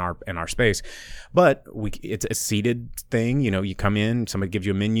in our space. But it's a seated thing. You come in, somebody gives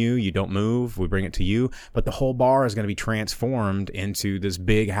you a menu, you don't move, we bring it to you. But the whole bar is going to be transformed into this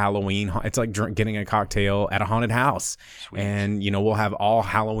big Halloween. It's like getting a cocktail at a haunted house. Sweet. And, we'll have all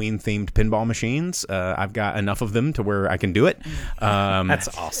Halloween-themed pinball machines. I've got enough of them to where I can do it. That's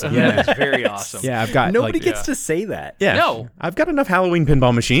awesome. Yeah, that's very awesome. Yeah, I've got nobody gets to say that. Yeah, no, I've got enough Halloween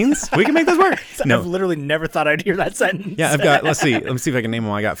pinball machines. We can make this work. No, I've literally never thought I'd hear that sentence. Yeah, I've got. Let me see if I can name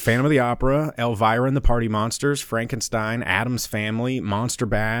them. I got Phantom of the Opera, Elvira and the Party Monsters, Frankenstein, Addams Family, Monster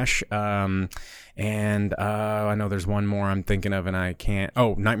Bash, and I know there's one more I'm thinking of, and I can't.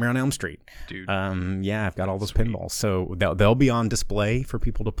 Oh, Nightmare on Elm Street, dude. Yeah, I've got all those pinballs, so they'll be on display for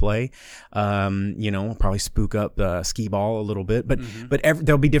people to play. Probably spook up the skee ball a little bit, but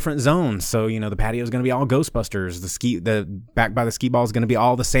there'll be different zones. So the patio is going to be all Ghostbusters. The back by the skee ball is going to be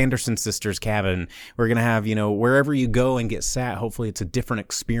all the Sanderson sisters cabin. We're going to have wherever you go and get sat. Hopefully, it's a different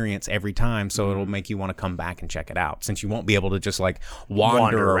experience every time, so it'll make you want to come back and check it out. Since you won't be able to just like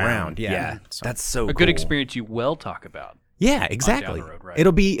wander around. Yeah. So that's so a good experience you will talk about. Yeah, exactly. Down the road, right?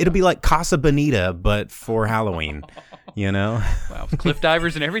 It'll be like Casa Bonita, but for Halloween. Wow, cliff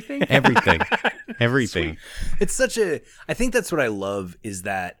divers and everything. Everything. It's I think that's what I love is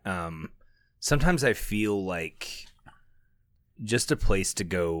that sometimes I feel like just a place to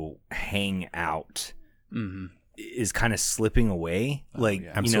go hang out is kind of slipping away.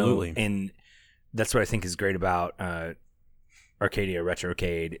 Absolutely. And that's what I think is great about Arcadia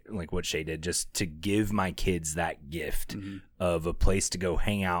Retrocade, like what Shay did, just to give my kids that gift of a place to go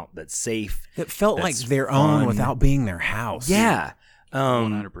hang out that's safe. It felt like their fun. own without being their house. Yeah.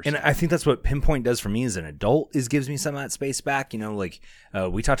 100%. And I think that's what Pinpoint does for me as an adult, is gives me some of that space back.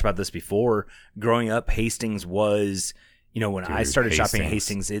 We talked about this before. Growing up, Hastings was, when I started shopping at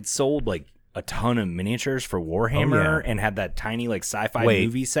Hastings, it sold like a ton of miniatures for Warhammer and had that tiny like sci-fi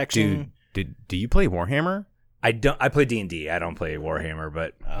movie section. Dude, do you play Warhammer? I play D&D. I don't play Warhammer,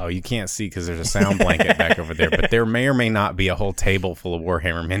 but you can't see because there's a sound blanket back over there. But there may or may not be a whole table full of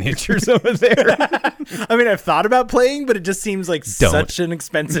Warhammer miniatures over there. I mean, I've thought about playing, but it just seems like such an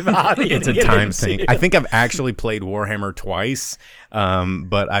expensive hobby. It's a time thing. I think I've actually played Warhammer twice,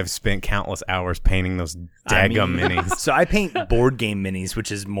 but I've spent countless hours painting those daggum minis. So I paint board game minis,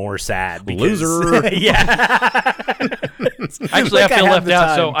 which is more sad. Because, loser. Yeah. Actually, I feel left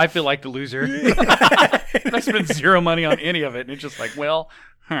out, so I feel like the loser. I spent zero money on any of it, and it's just like,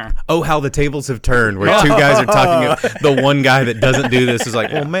 Oh, how the tables have turned, where two guys are talking. The one guy that doesn't do this is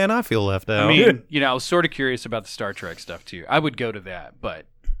like, well, man, I feel left out. I mean, I was sort of curious about the Star Trek stuff, too. I would go to that, but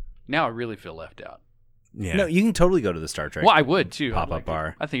now I really feel left out. Yeah. No, you can totally go to the Star Trek. Well, I would, too. Pop-up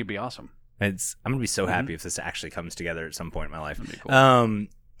bar. I think it'd be awesome. I'm going to be so happy if this actually comes together at some point in my life. That'd be cool.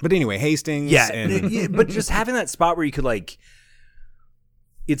 But anyway, Hastings. But just having that spot where you could like,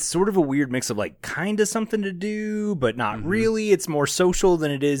 it's sort of a weird mix of like kind of something to do, but not really. It's more social than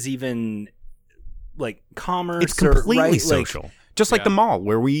it is even like commerce. It's completely social. Just like the mall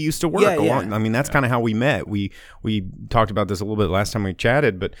where we used to work. I mean, that's kind of how we met. We talked about this a little bit last time we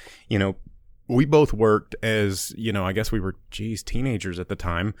chatted, but we both worked as, I guess we were, teenagers at the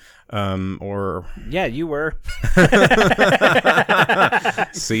time. Yeah, you were.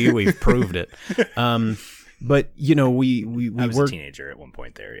 See, we've proved it. But, we I was were a teenager at one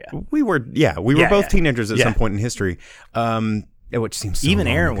point there, yeah. We were both teenagers at some point in history. Which seems so even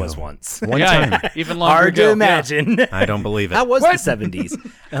long Aaron ago. was once. One time. Even longer Hard ago. to imagine. I don't believe it. That was the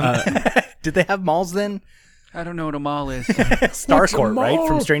 70s. Did they have malls then? I don't know what a mall is. Starcourt, right?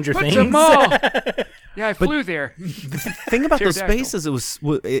 From Stranger Things. What's a mall? Yeah, I flew there. The thing about those spaces, it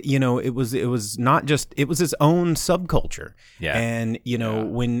was not just, it was its own subculture. Yeah. And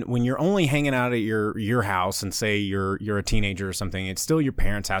when you're only hanging out at your house and say you're a teenager or something, it's still your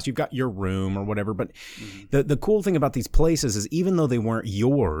parents' house. You've got your room or whatever. But the cool thing about these places is even though they weren't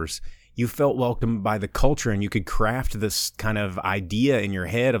yours, you felt welcomed by the culture, and you could craft this kind of idea in your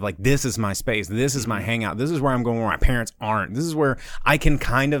head of like, this is my space, this is my hangout, this is where I'm going where my parents aren't, this is where I can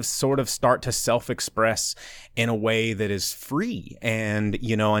kind of sort of start to self-express in a way that is free and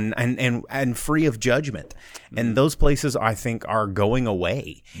and free of judgment. and those places I think are going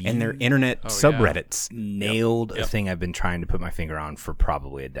away, and they're internet subreddits. Nailed a thing I've been trying to put my finger on for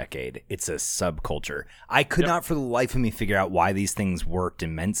probably a decade. It's a subculture. I could not for the life of me figure out why these things worked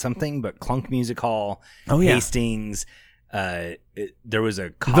and meant something, but Clunk Music Hall, Hastings, there was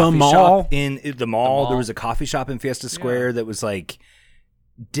a coffee shop in the mall. There was a coffee shop in Fiesta Square that was like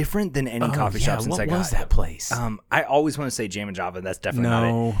different than any coffee shop since I got. What was that place? I always want to say Jam and Java. That's definitely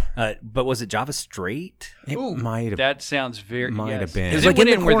not it. But was it Java Straight? It might have. That sounds very. Might have been. It was like in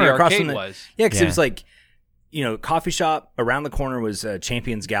the corner where the across arcade from was. Yeah, because it was like, coffee shop around the corner was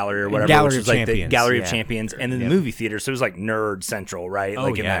Champions Gallery or whatever. Gallery which was of like Champions. The Gallery of Champions, and then the movie theater. So it was like Nerd Central, right?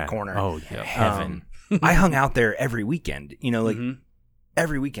 Like in that corner. Oh yeah, heaven. I hung out there every weekend.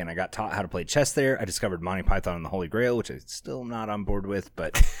 Every weekend I got taught how to play chess there. I discovered Monty Python and the Holy Grail, which I'm still not on board with,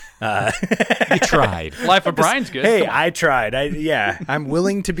 but you tried. Life of Brian's good. Hey, I tried. I'm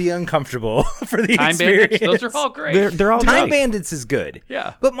willing to be uncomfortable for the Time experience. Bandits, those are all great. They're all Time great. Bandits is good.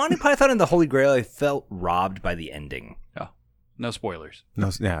 Yeah. But Monty Python and the Holy Grail, I felt robbed by the ending. Oh, no spoilers. No,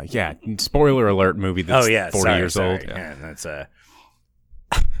 yeah. Spoiler alert! Movie that's 40 years old. Yeah, that's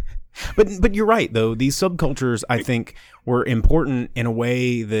But you're right though. These subcultures, I think, were important in a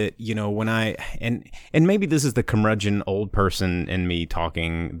way that when and maybe this is the curmudgeon old person in me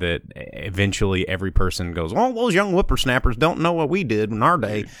talking, that eventually every person goes, "Oh, those young whippersnappers don't know what we did in our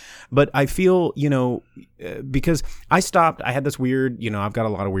day." But I feel because I stopped. I had this weird, I've got a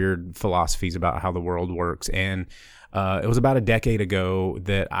lot of weird philosophies about how the world works, and it was about a decade ago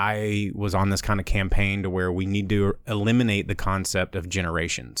that I was on this kind of campaign to where we need to eliminate the concept of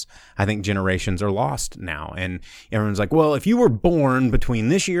generations. I think generations are lost now. And everyone's like, well, if you were born between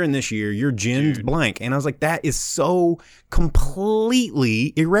this year and this year, your gen's blank. And I was like, that is so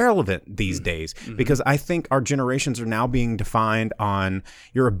completely irrelevant these days, because I think our generations are now being defined on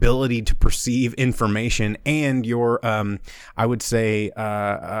your ability to perceive information and your, I would say,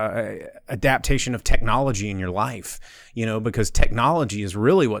 adaptation of technology in your life. Because technology is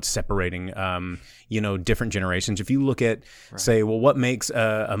really what's separating, different generations. If you look at, say, well, what makes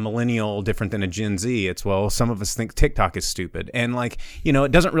a millennial different than a Gen Z? It's, well, some of us think TikTok is stupid. And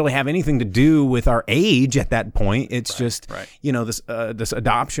it doesn't really have anything to do with our age at that point. It's just, this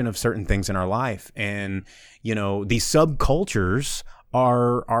adoption of certain things in our life. And, these subcultures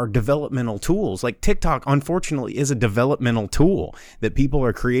are developmental tools. Like TikTok, unfortunately, is a developmental tool that people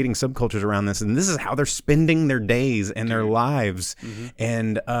are creating subcultures around this, and this is how they're spending their days and their lives,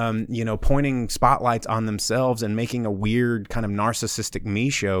 and pointing spotlights on themselves and making a weird kind of narcissistic me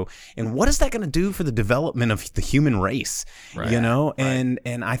show. And what is that going to do for the development of the human race? And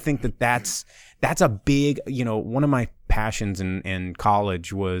I think that's a big, one of my passions in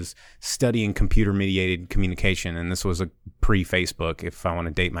college was studying computer mediated communication. And this was a pre-Facebook, if I want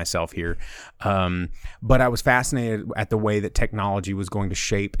to date myself here. But I was fascinated at the way that technology was going to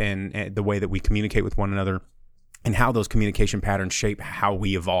shape and the way that we communicate with one another, and how those communication patterns shape how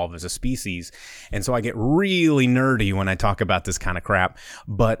we evolve as a species. And so I get really nerdy when I talk about this kind of crap.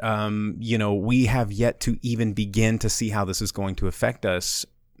 But, we have yet to even begin to see how this is going to affect us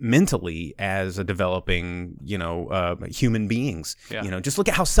mentally as a developing, human beings. Just look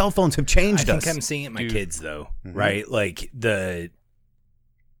at how cell phones have changed us. I think I'm seeing it in my kids though, right? Like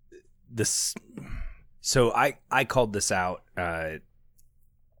so I called this out,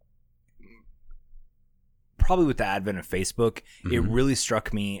 probably with the advent of Facebook. It really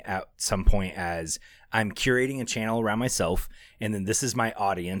struck me at some point as I'm curating a channel around myself, and then this is my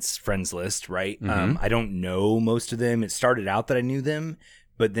audience friends list, right? I don't know most of them. It started out that I knew them,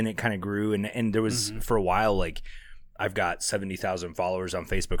 but then it kind of grew, and there was for a while, like, I've got 70,000 followers on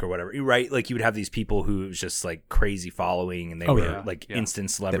Facebook or whatever, right? Like, you would have these people who was just like crazy following, and they were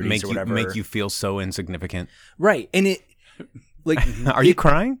instant celebrities or whatever. Make you feel so insignificant, right? And it, like, are you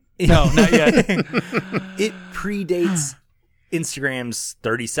crying? No, not yet. It predates Instagram's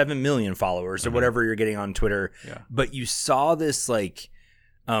 37 million followers or whatever you're getting on Twitter. But you saw this, like,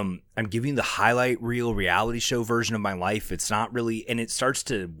 I'm giving the highlight reel reality show version of my life. It's not really, and it starts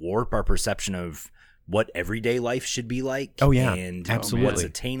to warp our perception of what everyday life should be like. Oh yeah, and absolutely. What's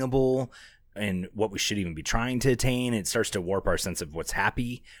attainable and what we should even be trying to attain. It starts to warp our sense of what's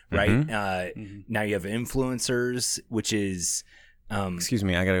happy, right? Now you have influencers, which is excuse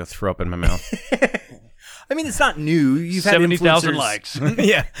me, I gotta go throw up in my mouth. I mean, it's not new. You've had 70,000 likes.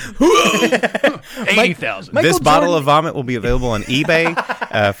 Yeah. 80,000. This bottle of vomit will be available on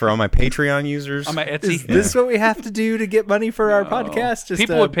eBay for all my Patreon users. On my Etsy. Is this what we have to do to get money for our podcast? Just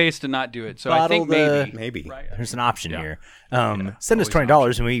people would pay us to not do it. So I think maybe. Right. There's an option here. Send us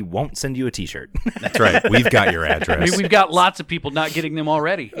 $20 and we won't send you a T-shirt. That's right. We've got your address. I mean, we've got lots of people not getting them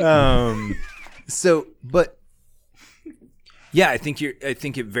already. So, but Yeah, I think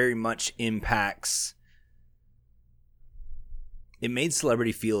it very much impacts. It made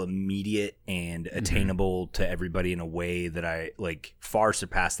celebrity feel immediate and attainable to everybody in a way that I like far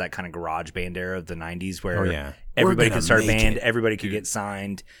surpassed that kind of garage band era of the 90s where everybody could start a band, everybody could get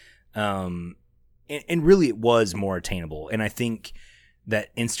signed. And really it was more attainable. And I think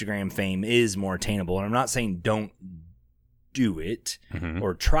that Instagram fame is more attainable. And I'm not saying don't do it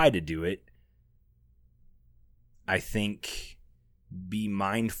or try to do it. I think be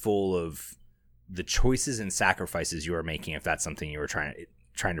mindful of the choices and sacrifices you are making if that's something you were trying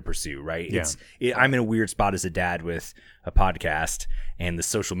to pursue, right? Yeah. I'm in a weird spot as a dad with a podcast and the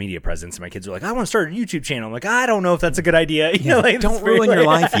social media presence. And my kids are like, I want to start a YouTube channel. I'm like, I don't know if that's a good idea. You know, like, don't ruin your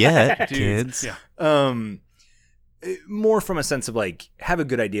life yet, kids. Yeah. More from a sense of like, have a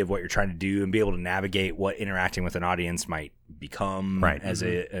good idea of what you're trying to do and be able to navigate what interacting with an audience might become as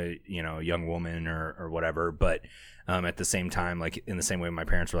a young woman or whatever. But at the same time, like in the same way my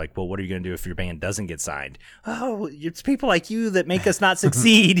parents were like, well, what are you going to do if your band doesn't get signed? Oh, it's people like you that make us not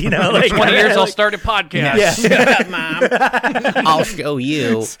succeed, you know? Like 20 years I'll start a podcast. Yeah. Shut up, Mom. I'll show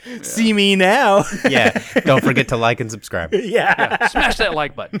you. See me now. Yeah. Don't forget to like and subscribe. Yeah. Smash that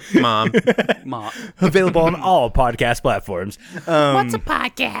like button. Mom. Available on all podcast platforms. What's a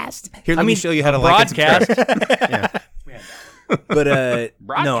podcast? Here, let me show you how to like and subscribe. But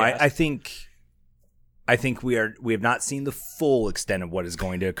no, I think we have not seen the full extent of what is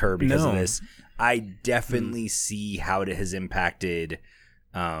going to occur because of this. I definitely see how it has impacted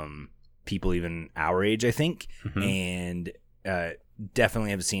people even our age, I think, and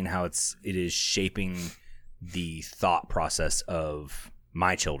definitely have seen how it is shaping the thought process of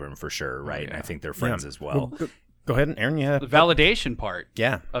my children for sure, right? And I think their friends as well. Go ahead, Aaron. Yeah, the validation part.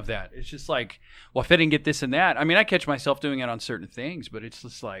 Yeah. Of that, it's just like, well, if I didn't get this and that, I mean, I catch myself doing it on certain things, but it's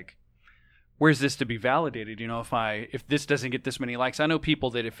just like, where's this to be validated? You know, if this doesn't get this many likes, I know people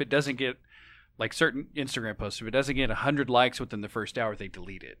that if it doesn't get like certain Instagram posts, if it doesn't get 100 likes within the first hour, they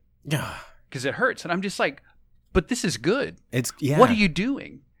delete it. Yeah, because it hurts, and I'm just like, but this is good. It's What are you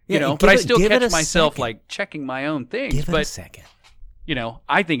doing? You know, but I still catch myself like checking my own things. Give it a second. You know,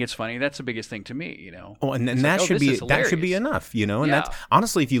 I think it's funny. That's the biggest thing to me, you know. Oh, and that should be enough, you know. And that's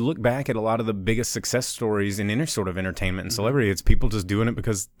honestly, if you look back at a lot of the biggest success stories in any sort of entertainment and celebrity, it's people just doing it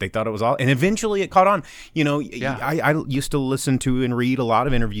because they thought it was all. And eventually, it caught on. You know, I used to listen to and read a lot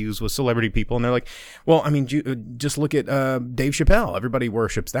of interviews with celebrity people, and they're like, "Well, I mean, just look at Dave Chappelle. Everybody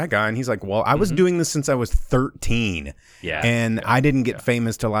worships that guy." And he's like, "Well, I was doing this since I was 13, and I didn't get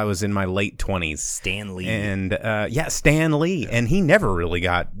famous till I was in my late 20s." Stan Lee, and Stan Lee, and he never really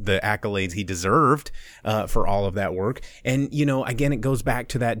got the accolades he deserved for all of that work. And, you know, again, it goes back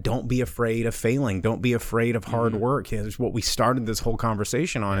to that don't be afraid of failing. Don't be afraid of hard work. Is what we started this whole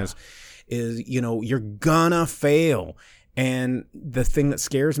conversation on is, you know, you're gonna fail. And the thing that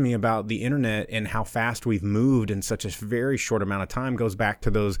scares me about the internet and how fast we've moved in such a very short amount of time goes back to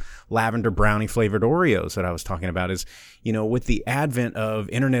those lavender brownie flavored Oreos that I was talking about is, you know, with the advent of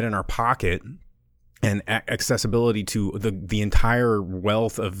internet in our pocket and accessibility to the entire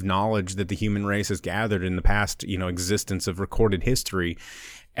wealth of knowledge that the human race has gathered in the past, you know, existence of recorded history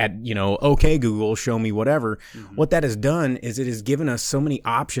at, you know, okay, Google, show me whatever. What that has done is it has given us so many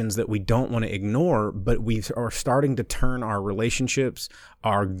options that we don't want to ignore, but we are starting to turn our relationships,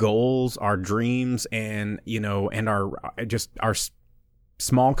 our goals, our dreams, and, you know, and our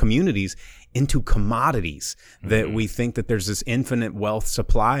small communities into commodities that we think that there's this infinite wealth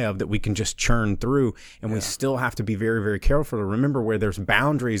supply of that we can just churn through. And we still have to be very, very careful to remember where there's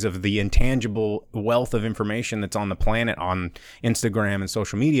boundaries of the intangible wealth of information that's on the planet on Instagram and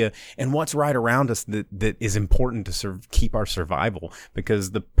social media and what's right around us that is important to keep our survival,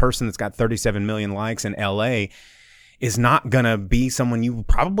 because the person that's got 37 million likes in LA is not going to be someone you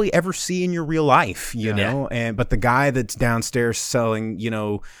probably ever see in your real life, you know? But the guy that's downstairs selling, you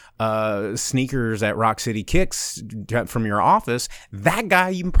know, sneakers at Rock City Kicks from your office, that guy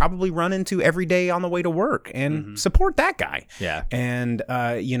you can probably run into every day on the way to work, and support that guy. Yeah. And,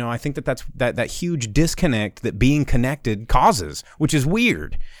 you know, I think that's that huge disconnect that being connected causes, which is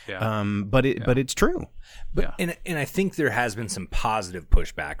weird. Yeah. But it's true. But and I think there has been some positive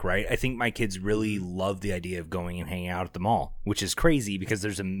pushback, right? I think my kids really love the idea of going and hanging out at the mall, which is crazy because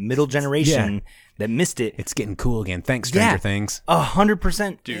there's a middle generation that missed it. It's getting cool again. Thanks, Stranger Things.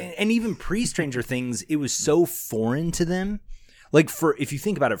 100%. And even pre-Stranger Things, it was so foreign to them. Like, if you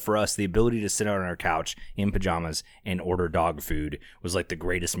think about it, for us, the ability to sit on our couch in pajamas and order dog food was like the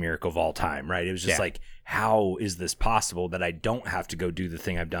greatest miracle of all time, right? It was just like, how is this possible that I don't have to go do the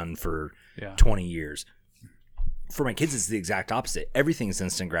thing I've done for 20 years? for my kids, it's the exact opposite. Everything is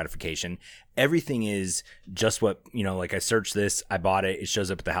instant gratification. Everything is just what, like I searched this, I bought it, it shows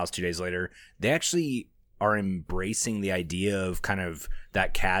up at the house 2 days later. They actually are embracing the idea of kind of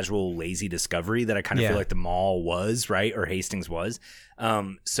that casual, lazy discovery that I kind of feel like the mall was, right? Or Hastings was.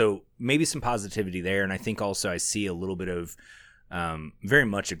 So maybe some positivity there. And I think also I see a little bit of very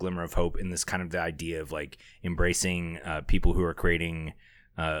much a glimmer of hope in this kind of the idea of like embracing people who are creating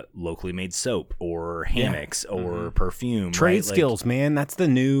locally made soap or hammocks or perfume. Trade right? skills, man. That's the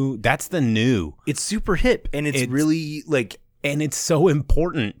new. It's super hip, and it's really like. And it's so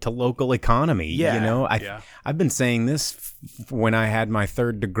important to local economy. Yeah. I've been saying this when I had my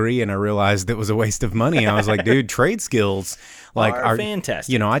third degree and I realized it was a waste of money. I was like, dude, trade skills are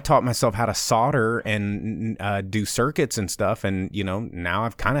fantastic. I taught myself how to solder and do circuits and stuff. And, now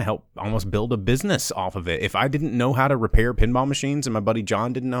I've kind of helped almost build a business off of it. If I didn't know how to repair pinball machines and my buddy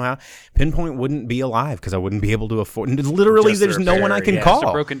John didn't know how, Pinpoint wouldn't be alive because I wouldn't be able to afford. Literally, there's no one I can call. It's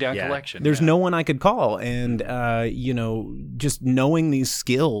a broken down collection. There's no one I could call. And, just knowing these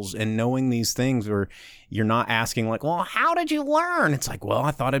skills and knowing these things where you're not asking like, well, how did you learn? It's like, well,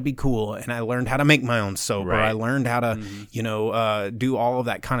 I thought it'd be cool. And I learned how to make my own soap or I learned how to, do all of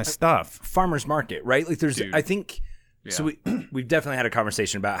that kind of stuff. Farmer's market, right? Like I think, so we've definitely had a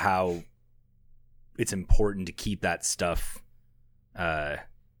conversation about how it's important to keep that stuff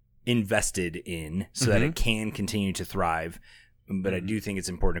invested in so that it can continue to thrive. But I do think it's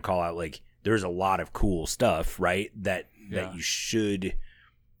important to call out like, there's a lot of cool stuff, right? That you should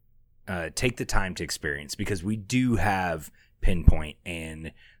take the time to experience because we do have Pinpoint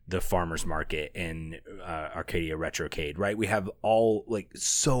and the Farmer's Market and Arcadia Retrocade, right? We have all like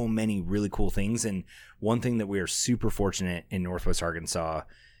so many really cool things. And one thing that we are super fortunate in Northwest Arkansas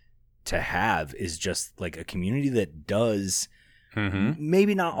to have is just like a community that does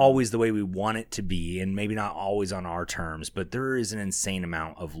maybe not always the way we want it to be and maybe not always on our terms, but there is an insane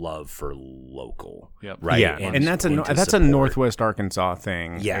amount of love for local, right? Yeah, and that's a Northwest Arkansas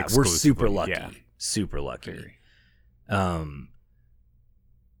thing. Yeah, we're super lucky. Super lucky. So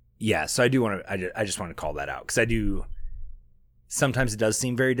I do want to I just want to call that out because I do sometimes it does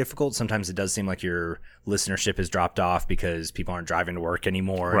seem very difficult. Sometimes it does seem like your listenership has dropped off because people aren't driving to work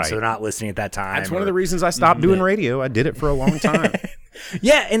anymore. Right. So they're not listening at that time. That's one of the reasons I stopped doing radio. I did it for a long time.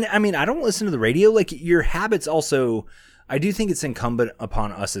 Yeah. And I mean, I don't listen to the radio. Like your habits also, I do think it's incumbent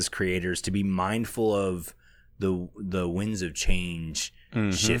upon us as creators to be mindful of the winds of change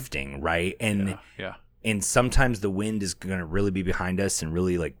shifting. Right. And and sometimes the wind is going to really be behind us and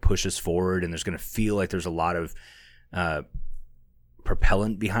really like push us forward. And there's going to feel like there's a lot of,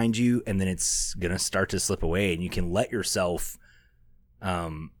 propellant behind you, and then it's gonna start to slip away, and you can let yourself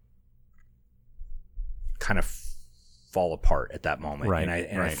kind of fall apart at that moment. Right.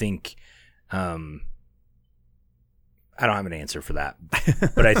 I think I don't have an answer for that,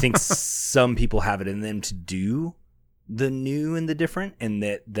 but I think some people have it in them to do the new and the different, and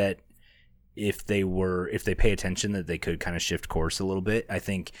that if they pay attention, that they could kind of shift course a little bit. I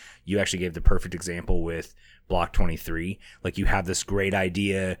think you actually gave the perfect example with Block 23. Like you have this great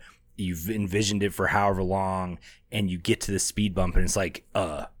idea, you've envisioned it for however long, and you get to the speed bump and it's like,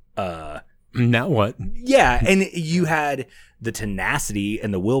 now what? Yeah. And you had the tenacity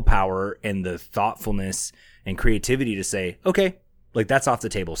and the willpower and the thoughtfulness and creativity to say, okay, like that's off the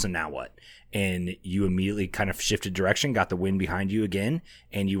table. So now what? And you immediately kind of shifted direction, got the wind behind you again,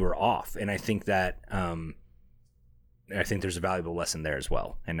 and you were off. And I think that, I think there's a valuable lesson there as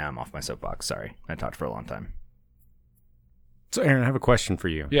well. And now I'm off my soapbox. Sorry. I talked for a long time. So, Aaron, I have a question for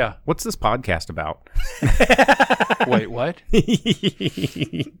you. Yeah. What's this podcast about? Wait, what?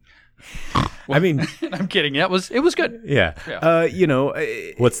 I mean, I'm kidding. It was good. Yeah.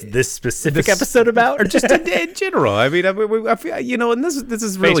 What's this specific episode about, or just in general? I mean, I feel, and this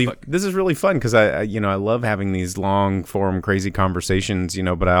is really fun because I love having these long form crazy conversations.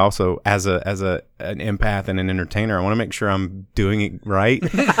 But I also as an empath and an entertainer, I want to make sure I'm doing it right.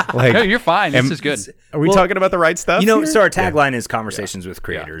 Like, no, you're fine. This is good. Are we talking about the right stuff? So our tagline is conversations with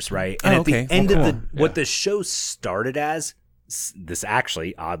creators, right? And at the end of what the show started as. This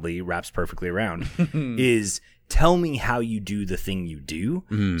actually oddly wraps perfectly around is tell me how you do the thing you do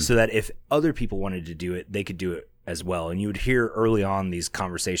so that if other people wanted to do it, they could do it as well. And you would hear early on these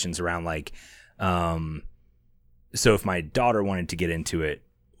conversations around like, so if my daughter wanted to get into it,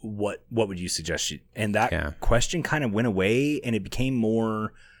 what would you suggest? And that question kind of went away and it became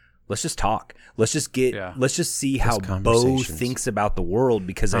more, let's just talk. Let's just see how Bo thinks about the world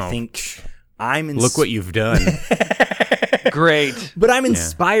because I think look what you've done. Great. But I'm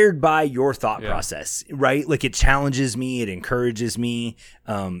inspired by your thought process, right? Like it challenges me, it encourages me,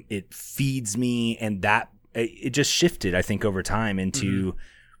 it feeds me, and that it just shifted, I think, over time into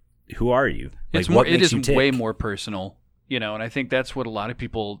who are you? It's like, more, what it makes is you tick? way more personal, and I think that's what a lot of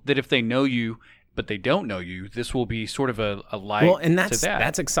people, that if they know you, but they don't know you, this will be sort of a light and to that.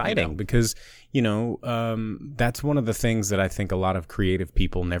 that's exciting because that's one of the things that I think a lot of creative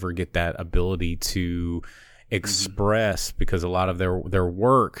people never get that ability to express because a lot of their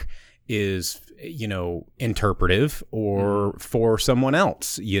work is interpretive or for someone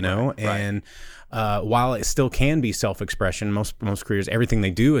else, and while it still can be self-expression, most creators, everything they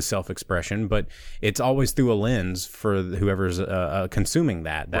do is self-expression, but it's always through a lens for whoever's consuming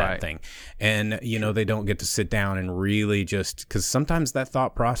that thing. And, they don't get to sit down and really just, because sometimes that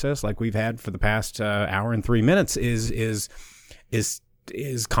thought process like we've had for the past hour and 3 minutes is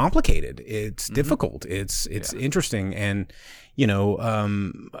complicated. It's difficult. It's interesting. And,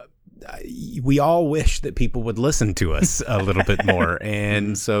 we all wish that people would listen to us a little bit more.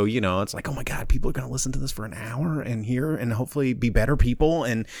 And so, it's like, oh my God, people are going to listen to this for an hour and hear and hopefully be better people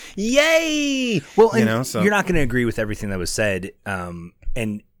and yay. Well, and you're not going to agree with everything that was said.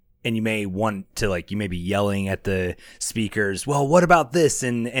 And you may want to you may be yelling at the speakers. Well, what about this?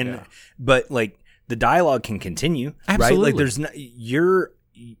 But the dialogue can continue. Absolutely. Right? You're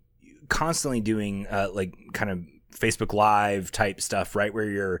constantly doing kind of Facebook Live type stuff, right? Where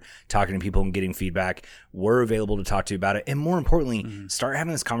you're talking to people and getting feedback. We're available to talk to you about it. And more importantly, start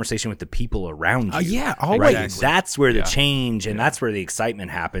having this conversation with the people around you. Yeah, always. Right? That's where the change and that's where the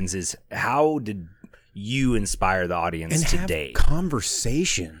excitement happens is how did you inspire the audience and today? Have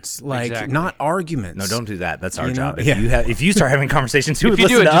conversations, not arguments. No, don't do that. That's our You know? job. Yeah. If you start having conversations, who If would you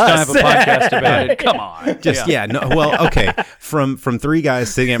do listen it, to just us? don't have a podcast about it. Come on. Well, okay. From 3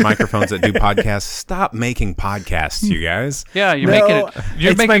 guys sitting at microphones that do podcasts, stop making podcasts, you guys. Yeah, you're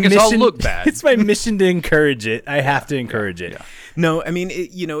making us all look bad. It's my mission to encourage it. I have to encourage it. Yeah. No, I mean,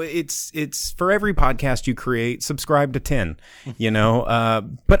 it's for every podcast you create, subscribe to 10,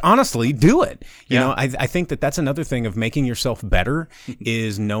 but honestly, do it. You know, I think that's another thing of making yourself better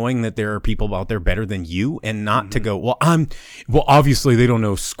is knowing that there are people out there better than you and not to go, well, obviously they don't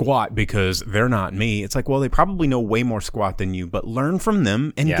know squat because they're not me. It's like, well, they probably know way more squat than you, but learn from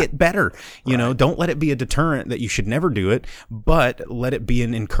them and get better. You know, don't let it be a deterrent that you should never do it, but let it be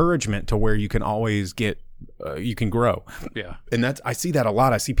an encouragement to where you can always you can grow. Yeah. And I see that a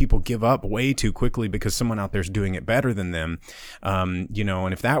lot. I see people give up way too quickly because someone out there's doing it better than them. And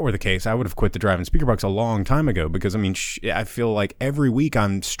if that were the case, I would have quit the Driving Speaker Box a long time ago because, I feel like every week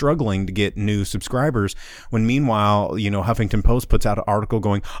I'm struggling to get new subscribers when meanwhile, Huffington Post puts out an article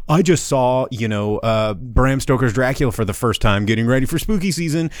going, I just saw, Bram Stoker's Dracula for the first time getting ready for spooky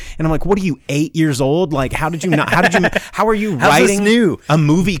season. And I'm like, what are you, 8 years old? Like, how are you writing a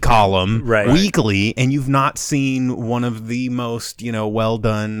movie column weekly and you've not seen one of the most well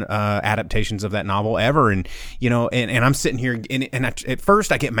done adaptations of that novel ever, and I'm sitting here and at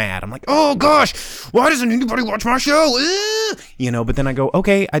first I get mad. I'm like, oh gosh, why doesn't anybody watch my show? But then I go,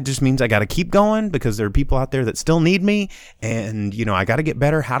 okay, it just means I got to keep going because there are people out there that still need me, and I got to get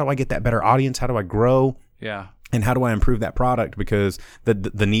better. How do I get that better audience? How do I grow? Yeah. And how do I improve that product? Because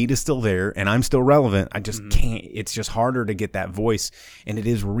the need is still there and I'm still relevant. I just can't. It's just harder to get that voice. And it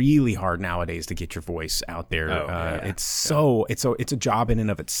is really hard nowadays to get your voice out there. It's a job in and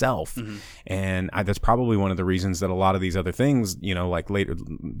of itself. And that's probably one of the reasons that a lot of these other things, like later,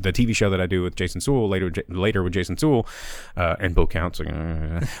 the TV show that I do with Jason Sewell, later with Jason Sewell, and Bill Counts.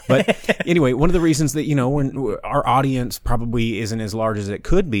 But anyway, one of the reasons that, when our audience probably isn't as large as it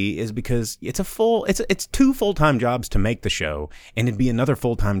could be is because it's 2 full-time jobs to make the show, and it'd be another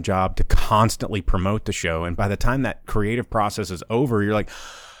full-time job to constantly promote the show. And by the time that creative process is over, you're like,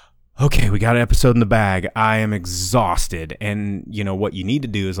 okay, we got an episode in the bag. I am exhausted. And what you need to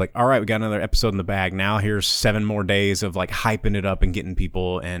do is like, all right, we got another episode in the bag. Now here's 7 more days of like hyping it up and getting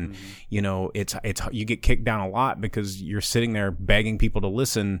people. And it's you get kicked down a lot because you're sitting there begging people to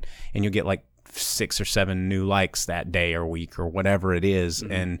listen, and you'll get like 6 or 7 new likes that day or week or whatever it is.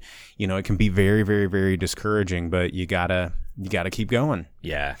 And it can be very, very, very discouraging, but you gotta keep going.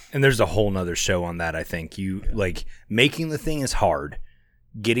 Yeah. And there's a whole nother show on that. I think making the thing is hard.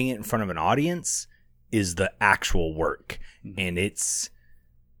 Getting it in front of an audience is the actual work. And it's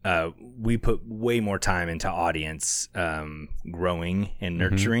we put way more time into audience growing and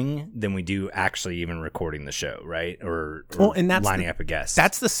nurturing than we do actually even recording the show, right? Or and that's lining up a guest.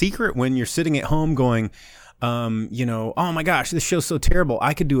 That's the secret when you're sitting at home going, oh my gosh, this show's so terrible.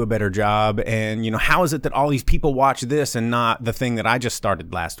 I could do a better job. And, how is it that all these people watch this and not the thing that I just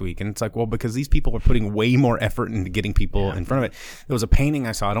started last week? And it's like, well, because these people are putting way more effort into getting people in front of it. There was a painting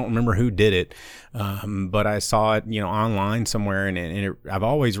I saw. I don't remember who did it. But I saw it, online somewhere, and I've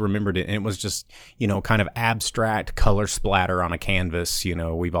always remembered it. And it was just, kind of abstract color splatter on a canvas.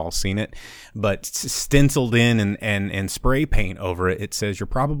 We've all seen it, but stenciled in and spray paint over it. It says, you're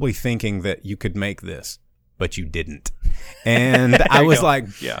probably thinking that you could make this, but you didn't. And I was like,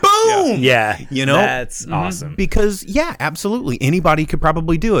 boom! Yeah. That's awesome. Because, absolutely. Anybody could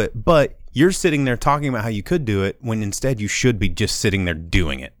probably do it. But you're sitting there talking about how you could do it when instead you should be just sitting there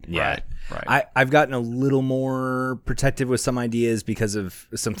doing it. Yeah. Right. I've gotten a little more protective with some ideas because of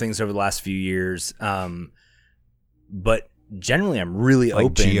some things over the last few years. But generally, I'm really Like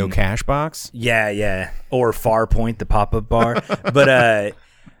open. Geocache box? Yeah. Or Farpoint, the pop-up bar. But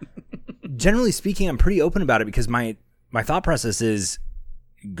generally speaking, I'm pretty open about it because my thought process is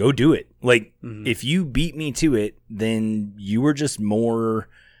go do it. Like, if you beat me to it, then you were just more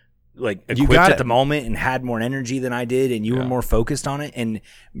like equipped at the moment and had more energy than I did, and you were more focused on it. And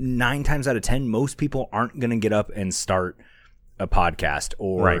 9 times out of 10, most people aren't going to get up and start a podcast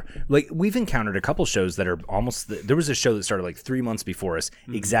or like we've encountered a couple shows that are almost there was a show that started like 3 months before us,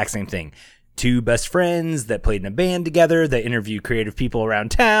 exact same thing. 2 best friends that played in a band together that interview creative people around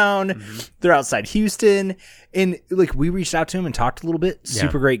town. They're outside Houston, and like we reached out to them and talked a little bit.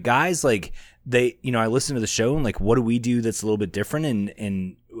 Super great guys. Like they, I listened to the show and like, what do we do that's a little bit different?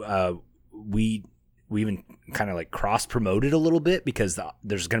 And we even kind of like cross promoted a little bit because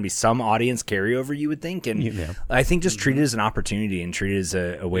there's going to be some audience carryover, you would think. And I think just treat it as an opportunity and treat it as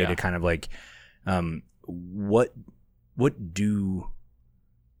a way to kind of like,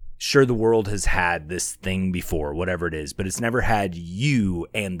 sure, the world has had this thing before, whatever it is, but it's never had you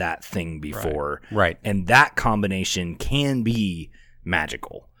and that thing before. Right. And that combination can be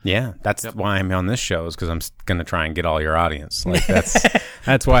magical. Yeah, that's why I'm on this show, is because I'm going to try and get all your audience. Like that's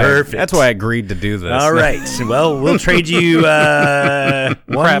why that's why I agreed to do this. All right. Well, we'll trade you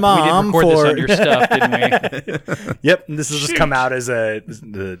one mom we did record for this on your stuff, didn't we? Yep. This will just come out as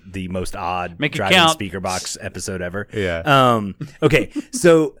the most odd driving speaker box episode ever. Yeah. Okay.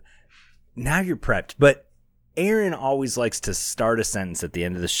 So now you're prepped, but Aaron always likes to start a sentence at the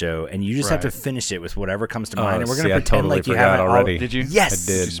end of the show, and you just have to finish it with whatever comes to mind. And we're going to pretend like you have it already. Did you? Yes.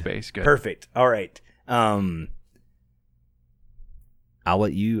 I did. Space. Good. Perfect. All right. I'll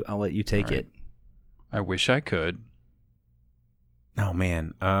let you take it. I wish I could. Oh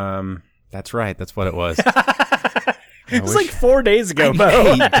man. That's right. That's what it was. It was like 4 days ago, Mo.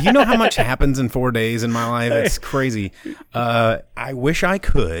 Hey, do you know how much happens in 4 days in my life? It's crazy. I wish I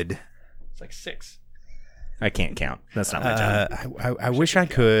could. It's like 6. I can't count. That's not my job. I wish I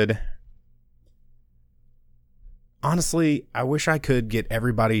could. Honestly, I wish I could get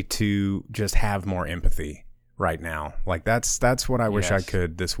everybody to just have more empathy right now. Like that's what I wish I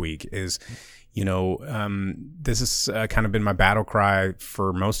could this week is, this has kind of been my battle cry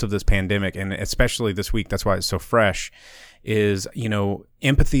for most of this pandemic, and especially this week. That's why it's so fresh. Is,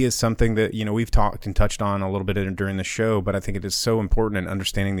 empathy is something that, we've talked and touched on a little bit during the show, but I think it is so important in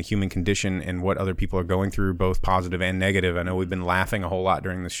understanding the human condition and what other people are going through, both positive and negative. I know we've been laughing a whole lot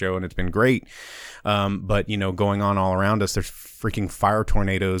during the show, and it's been great. But, going on all around us, there's freaking fire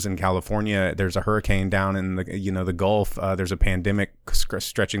tornadoes in California. There's a hurricane down in the Gulf. There's a pandemic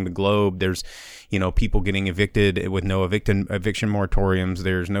stretching the globe. There's, people getting evicted with no eviction moratoriums.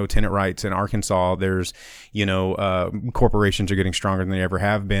 There's no tenant rights in Arkansas. There's, corporations are getting stronger than they ever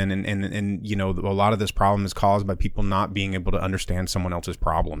have been. And a lot of this problem is caused by people not being able to understand someone else's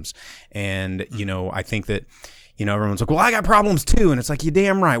problems. And, I think that, everyone's like, well, I got problems too. And it's like, you're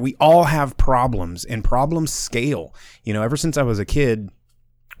damn right. We all have problems, and problems scale. Ever since I was a kid,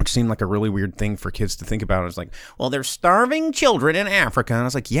 which seemed like a really weird thing for kids to think about. It was like, well, there's starving children in Africa. And I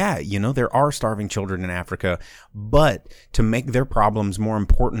was like, yeah, there are starving children in Africa, but to make their problems more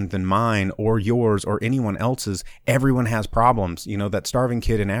important than mine or yours or anyone else's, everyone has problems. That starving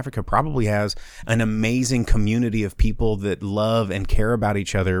kid in Africa probably has an amazing community of people that love and care about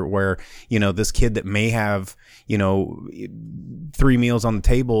each other, where, this kid that may have, 3 meals on the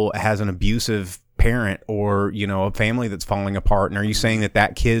table has an abusive parent or, a family that's falling apart. And are you saying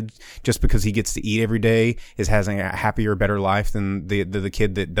that kid, just because he gets to eat every day, is having a happier, better life than the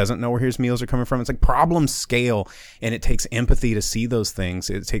kid that doesn't know where his meals are coming from? It's like problems scale, and it takes empathy to see those things.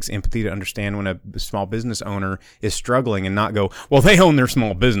 It takes empathy to understand when a small business owner is struggling and not go, well, they own their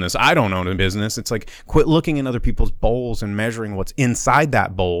small business, I don't own a business. It's like, quit looking in other people's bowls and measuring what's inside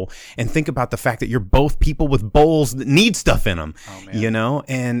that bowl, and think about the fact that you're both people with bowls that need stuff in them,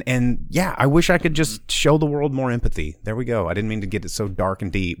 and yeah, I wish I could could just show the world more empathy. There we go. I didn't mean to get it so dark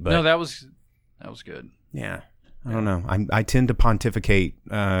and deep, but No, that was good. yeah. I don't know. I tend to pontificate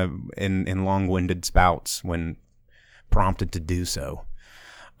in long-winded spouts when prompted to do so.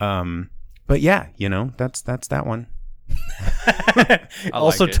 But yeah, that's that one.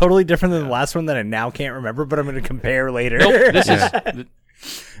 Also like it. totally different than the last one that I now can't remember, but I'm going to compare later. Nope, this is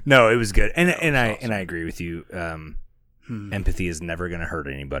No, it was good, and I agree with you. Empathy is never going to hurt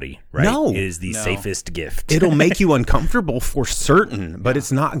anybody, right? No. It is the safest gift. It'll make you uncomfortable for certain, but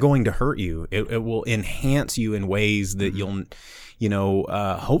it's not going to hurt you. It will enhance you in ways that you'll,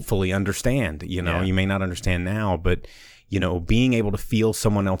 hopefully understand. You may not understand now, but being able to feel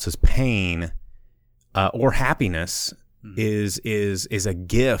someone else's pain or happiness is a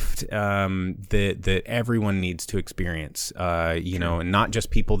gift that everyone needs to experience. And not just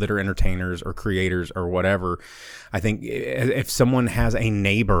people that are entertainers or creators or whatever. I think if someone has a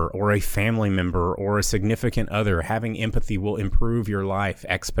neighbor or a family member or a significant other, having empathy will improve your life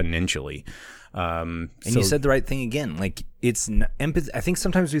exponentially. And you said the right thing again. Like, it's empathy. I think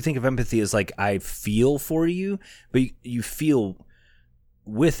sometimes we think of empathy as like, I feel for you, but you feel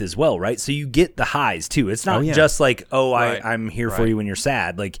with as well, right? So you get the highs too. It's not just like, I'm here for you when you're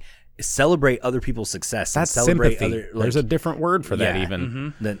sad. Like, celebrate other people's success. That's celebrate sympathy. There's a different word for that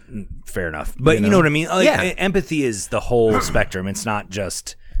even. Fair enough. But you know what I mean? Like, empathy is the whole spectrum. It's not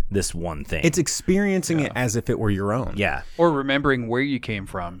just this one thing. It's experiencing it as if it were your own. Yeah. or remembering where you came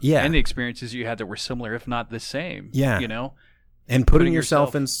from. Yeah. And the experiences you had that were similar, if not the same. Yeah. And putting Putting yourself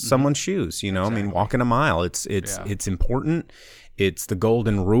yourself- in someone's shoes, I mean, walking a mile, it's important. It's the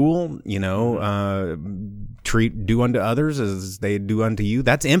golden rule, do unto others as they do unto you.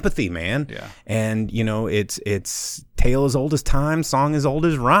 That's empathy, man. Yeah. And it's tale as old as time, song as old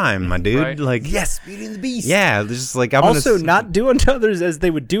as rhyme, my dude. Right. Like, Yes, Beauty and the Beast. yeah, it's just like I'm Also, gonna, not do unto others as they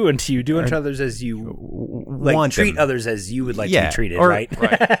would do unto you. Do unto others as you want treat them. others as you would like to be treated, or, right?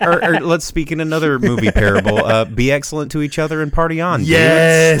 or let's speak in another movie parable. Be excellent to each other and party on.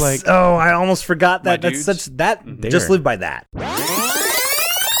 Yes. dudes. Like, Oh, I almost forgot that. My That's dudes. such that. Just live by that.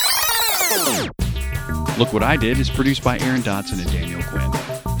 Look What I Did is produced by Aaron Dotson and Daniel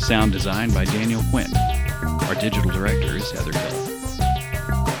Quinn. Sound designed by Daniel Quinn. Our digital director is Heather Keller.